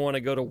like, I don't want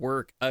to go to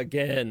work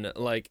again.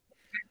 Like,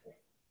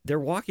 they're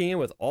walking in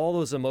with all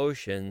those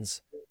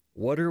emotions.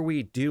 What are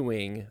we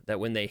doing that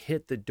when they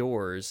hit the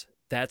doors,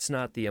 that's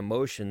not the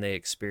emotion they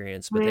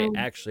experience, but they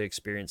actually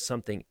experience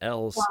something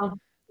else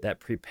that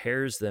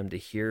prepares them to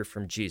hear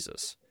from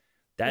Jesus?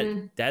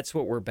 That's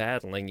what we're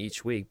battling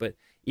each week. But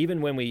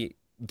even when we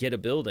get a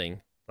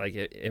building,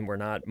 and we're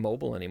not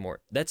mobile anymore,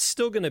 that's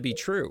still going to be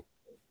true.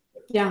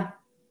 Yeah.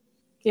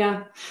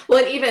 Yeah.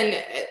 Well,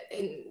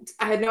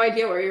 I had no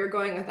idea where you were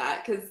going with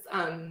that, because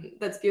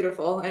that's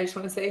beautiful. I just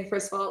want to say,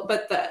 first of all,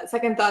 but the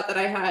second thought that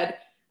I had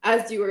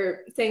as you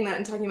were saying that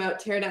and talking about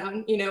tear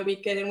down,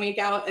 week in and week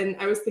out, and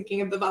I was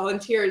thinking of the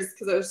volunteers,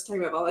 because I was just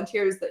talking about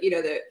volunteers that,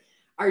 that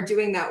are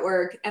doing that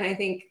work. And I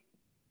think,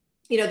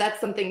 that's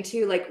something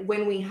too, like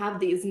when we have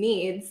these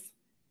needs,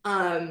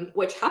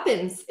 which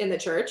happens in the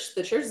church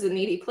is a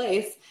needy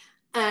place.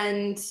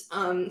 And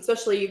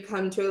especially you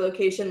come to a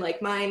location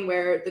like mine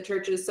where the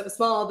church is so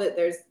small that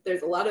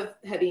there's a lot of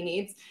heavy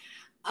needs.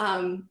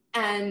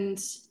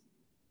 And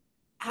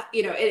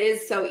it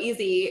is so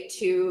easy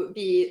to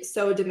be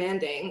so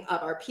demanding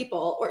of our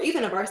people, or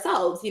even of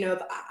ourselves.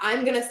 If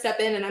I'm going to step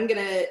in and I'm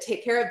going to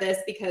take care of this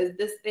because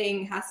this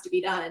thing has to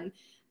be done.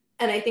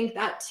 And I think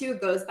that too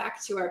goes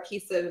back to our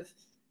piece of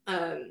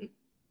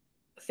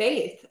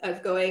faith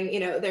of going,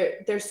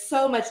 there's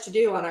so much to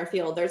do on our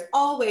field. There's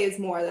always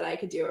more that I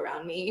could do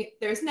around me.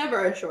 There's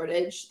never a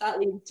shortage. That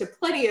leads to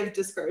plenty of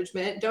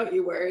discouragement. Don't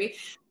you worry.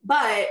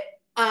 But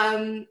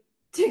to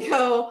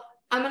go,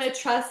 I'm going to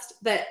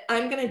trust that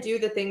I'm going to do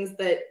the things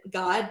that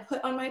God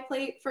put on my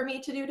plate for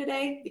me to do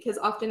today, because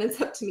often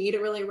it's up to me to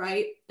really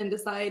write and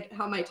decide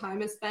how my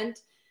time is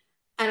spent.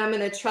 And I'm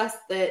going to trust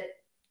that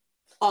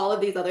all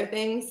of these other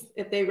things,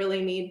 if they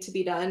really need to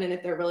be done and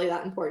if they're really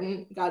that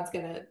important, God's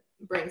going to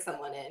bring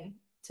someone in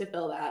to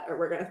fill that, or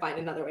we're going to find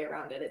another way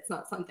around it. It's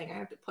not something I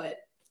have to put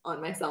on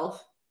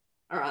myself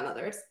or on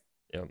others.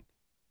 Yep.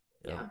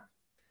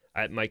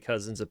 Yeah. My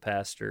cousin's a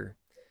pastor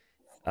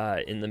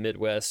in the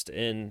Midwest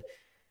and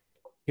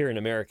here in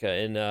America.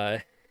 And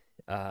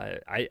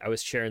I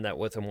was sharing that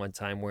with him one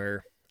time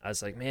where I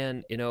was like,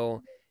 man,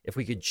 if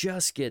we could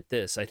just get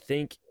this, I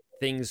think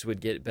things would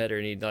get better.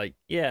 And he'd like,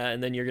 yeah,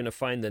 and then you're going to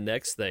find the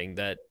next thing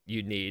that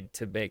you need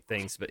to make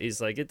things. But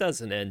he's like, it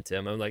doesn't end,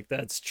 Tim. I'm like,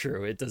 that's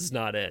true. It does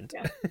not end.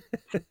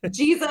 Yeah.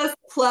 Jesus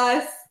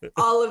plus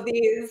all of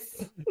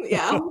these,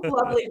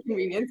 lovely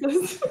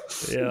conveniences.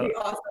 Yeah. Be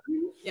awesome.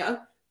 Yeah.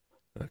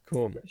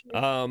 Cool.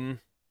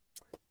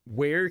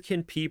 Where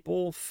can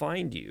people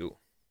find you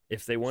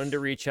if they wanted to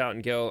reach out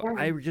and go,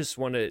 I just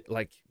want to,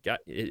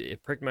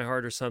 it pricked my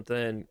heart or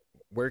something?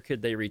 Where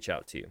could they reach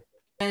out to you?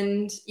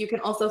 And you can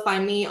also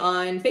find me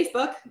on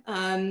Facebook.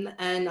 And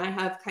I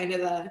have kind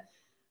of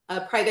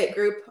a private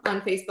group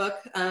on Facebook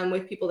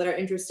with people that are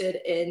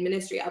interested in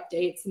ministry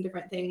updates and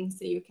different things.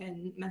 So you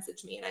can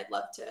message me, and I'd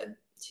love to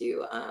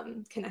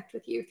connect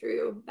with you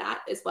through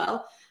that as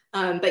well.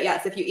 But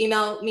yes, if you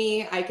email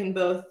me, I can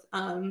both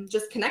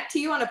just connect to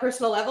you on a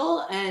personal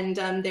level, and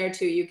there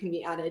too, you can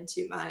be added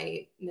to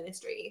my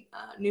ministry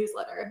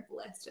newsletter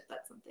list if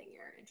that's something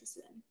you're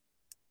interested in.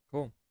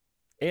 Cool.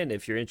 And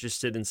if you're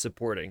interested in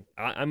supporting,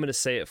 I'm going to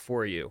say it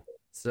for you.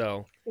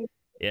 So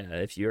yeah,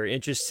 if you're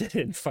interested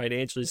in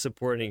financially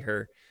supporting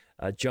her,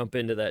 jump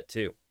into that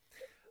too.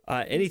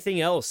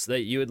 Anything else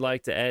that you would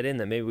like to add in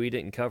that maybe we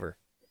didn't cover?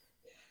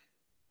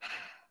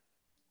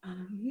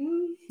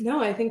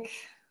 No, I think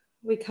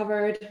we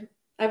covered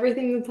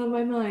everything that's on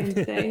my mind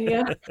today.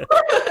 Yeah.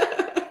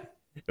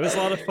 It was a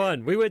lot of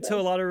fun. We went to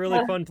a lot of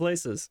really fun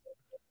places.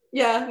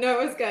 Yeah, no,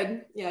 it was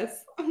good.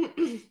 Yes.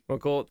 Well,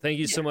 cool. Thank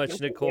you so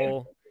much,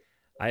 Nicole.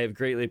 I have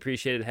greatly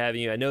appreciated having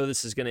you. I know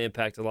this is going to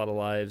impact a lot of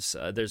lives.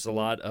 There's a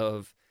lot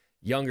of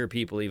younger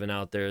people even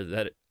out there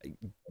that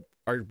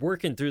are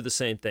working through the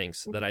same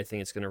things that I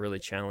think it's going to really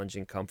challenge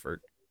and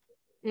comfort.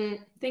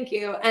 Thank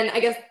you. And I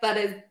guess that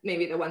is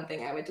maybe the one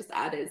thing I would just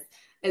add is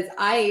is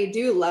I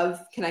do love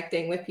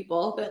connecting with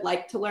people that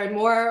like to learn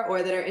more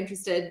or that are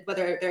interested,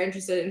 whether they're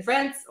interested in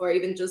France or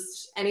even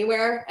just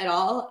anywhere at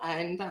all,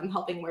 and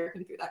helping work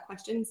them through that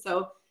question.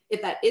 So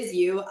if that is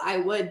you, I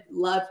would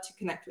love to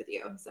connect with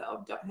you.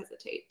 So don't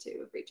hesitate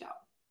to reach out.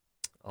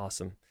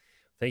 Awesome.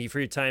 Thank you for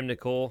your time,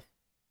 Nicole.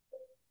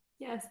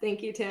 Yes,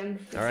 thank you, Tim.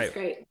 This All right. is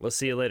great. We'll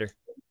see you later.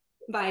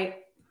 Bye.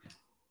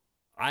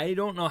 I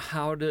don't know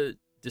how to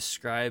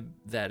describe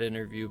that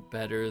interview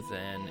better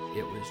than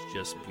it was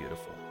just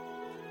beautiful.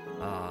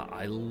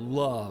 I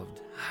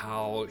loved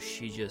how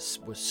she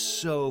just was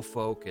so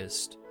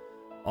focused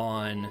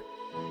on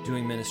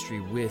doing ministry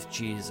with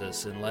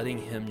Jesus and letting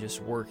him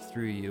just work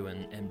through you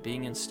and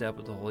being in step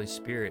with the Holy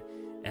Spirit.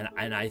 And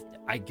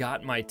I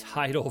got my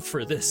title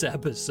for this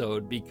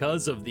episode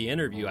because of the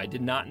interview. I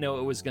did not know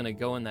it was going to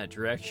go in that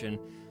direction.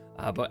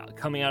 But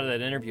coming out of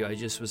that interview, I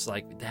just was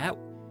like, that.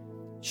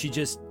 She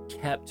just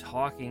kept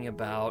talking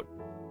about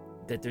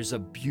that there's a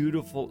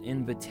beautiful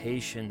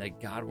invitation that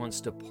God wants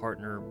to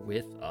partner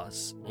with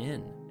us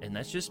in, and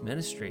that's just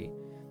ministry.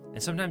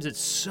 And sometimes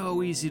it's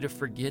so easy to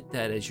forget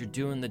that as you're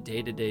doing the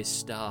day-to-day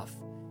stuff.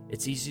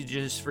 It's easy to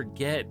just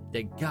forget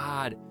that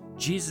God,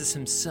 Jesus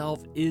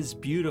himself, is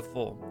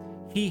beautiful.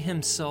 He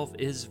himself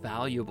is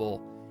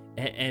valuable,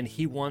 and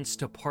he wants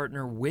to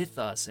partner with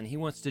us, and he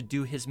wants to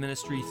do his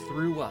ministry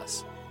through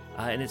us.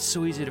 And it's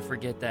so easy to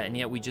forget that, and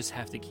yet we just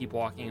have to keep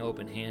walking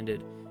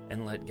open-handed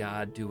and let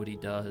God do what he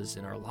does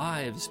in our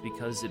lives,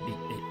 because it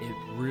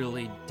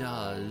really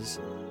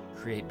does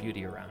create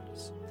beauty around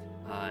us.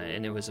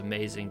 And it was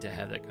amazing to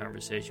have that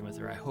conversation with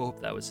her. I hope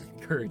that was an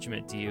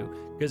encouragement to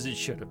you, because it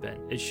should have been.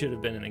 It should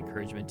have been an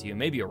encouragement to you,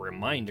 maybe a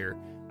reminder.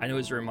 I know it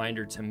was a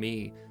reminder to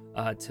me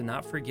to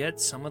not forget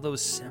some of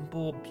those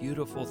simple,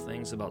 beautiful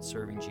things about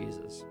serving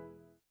Jesus.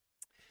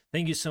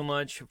 Thank you so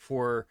much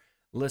for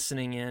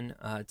listening in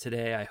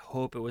today. I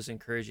hope it was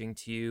encouraging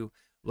to you.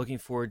 Looking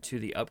forward to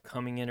the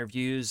upcoming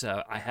interviews.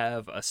 I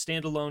have a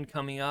standalone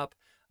coming up,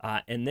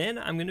 and then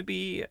I'm going to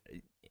be,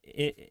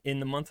 in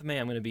the month of May,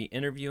 I'm going to be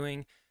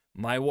interviewing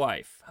my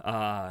wife.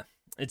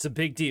 It's a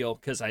big deal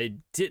because I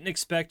didn't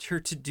expect her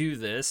to do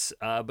this,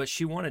 but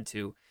she wanted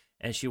to,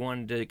 and she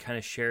wanted to kind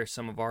of share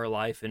some of our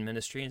life in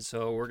ministry, and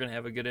so we're going to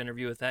have a good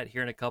interview with that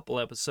here in a couple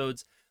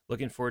episodes.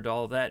 Looking forward to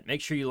all of that.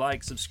 Make sure you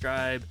like,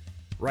 subscribe,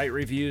 write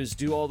reviews,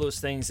 do all those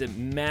things. It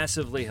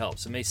massively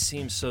helps. It may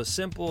seem so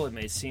simple. It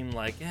may seem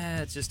like,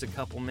 it's just a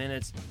couple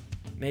minutes.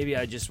 Maybe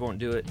I just won't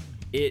do it.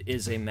 It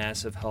is a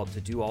massive help to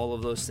do all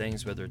of those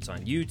things, whether it's on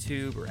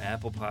YouTube or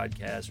Apple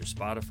Podcasts or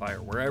Spotify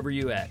or wherever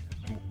you're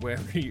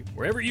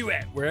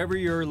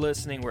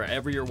listening,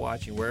 wherever you're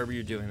watching, wherever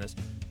you're doing this.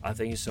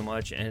 Thank you so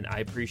much, and I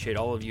appreciate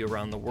all of you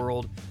around the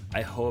world.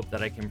 I hope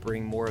that I can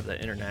bring more of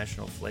that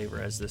international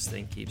flavor as this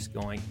thing keeps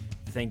going.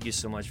 Thank you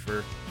so much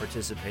for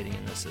participating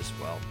in this as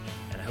well,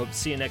 and I hope to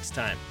see you next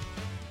time.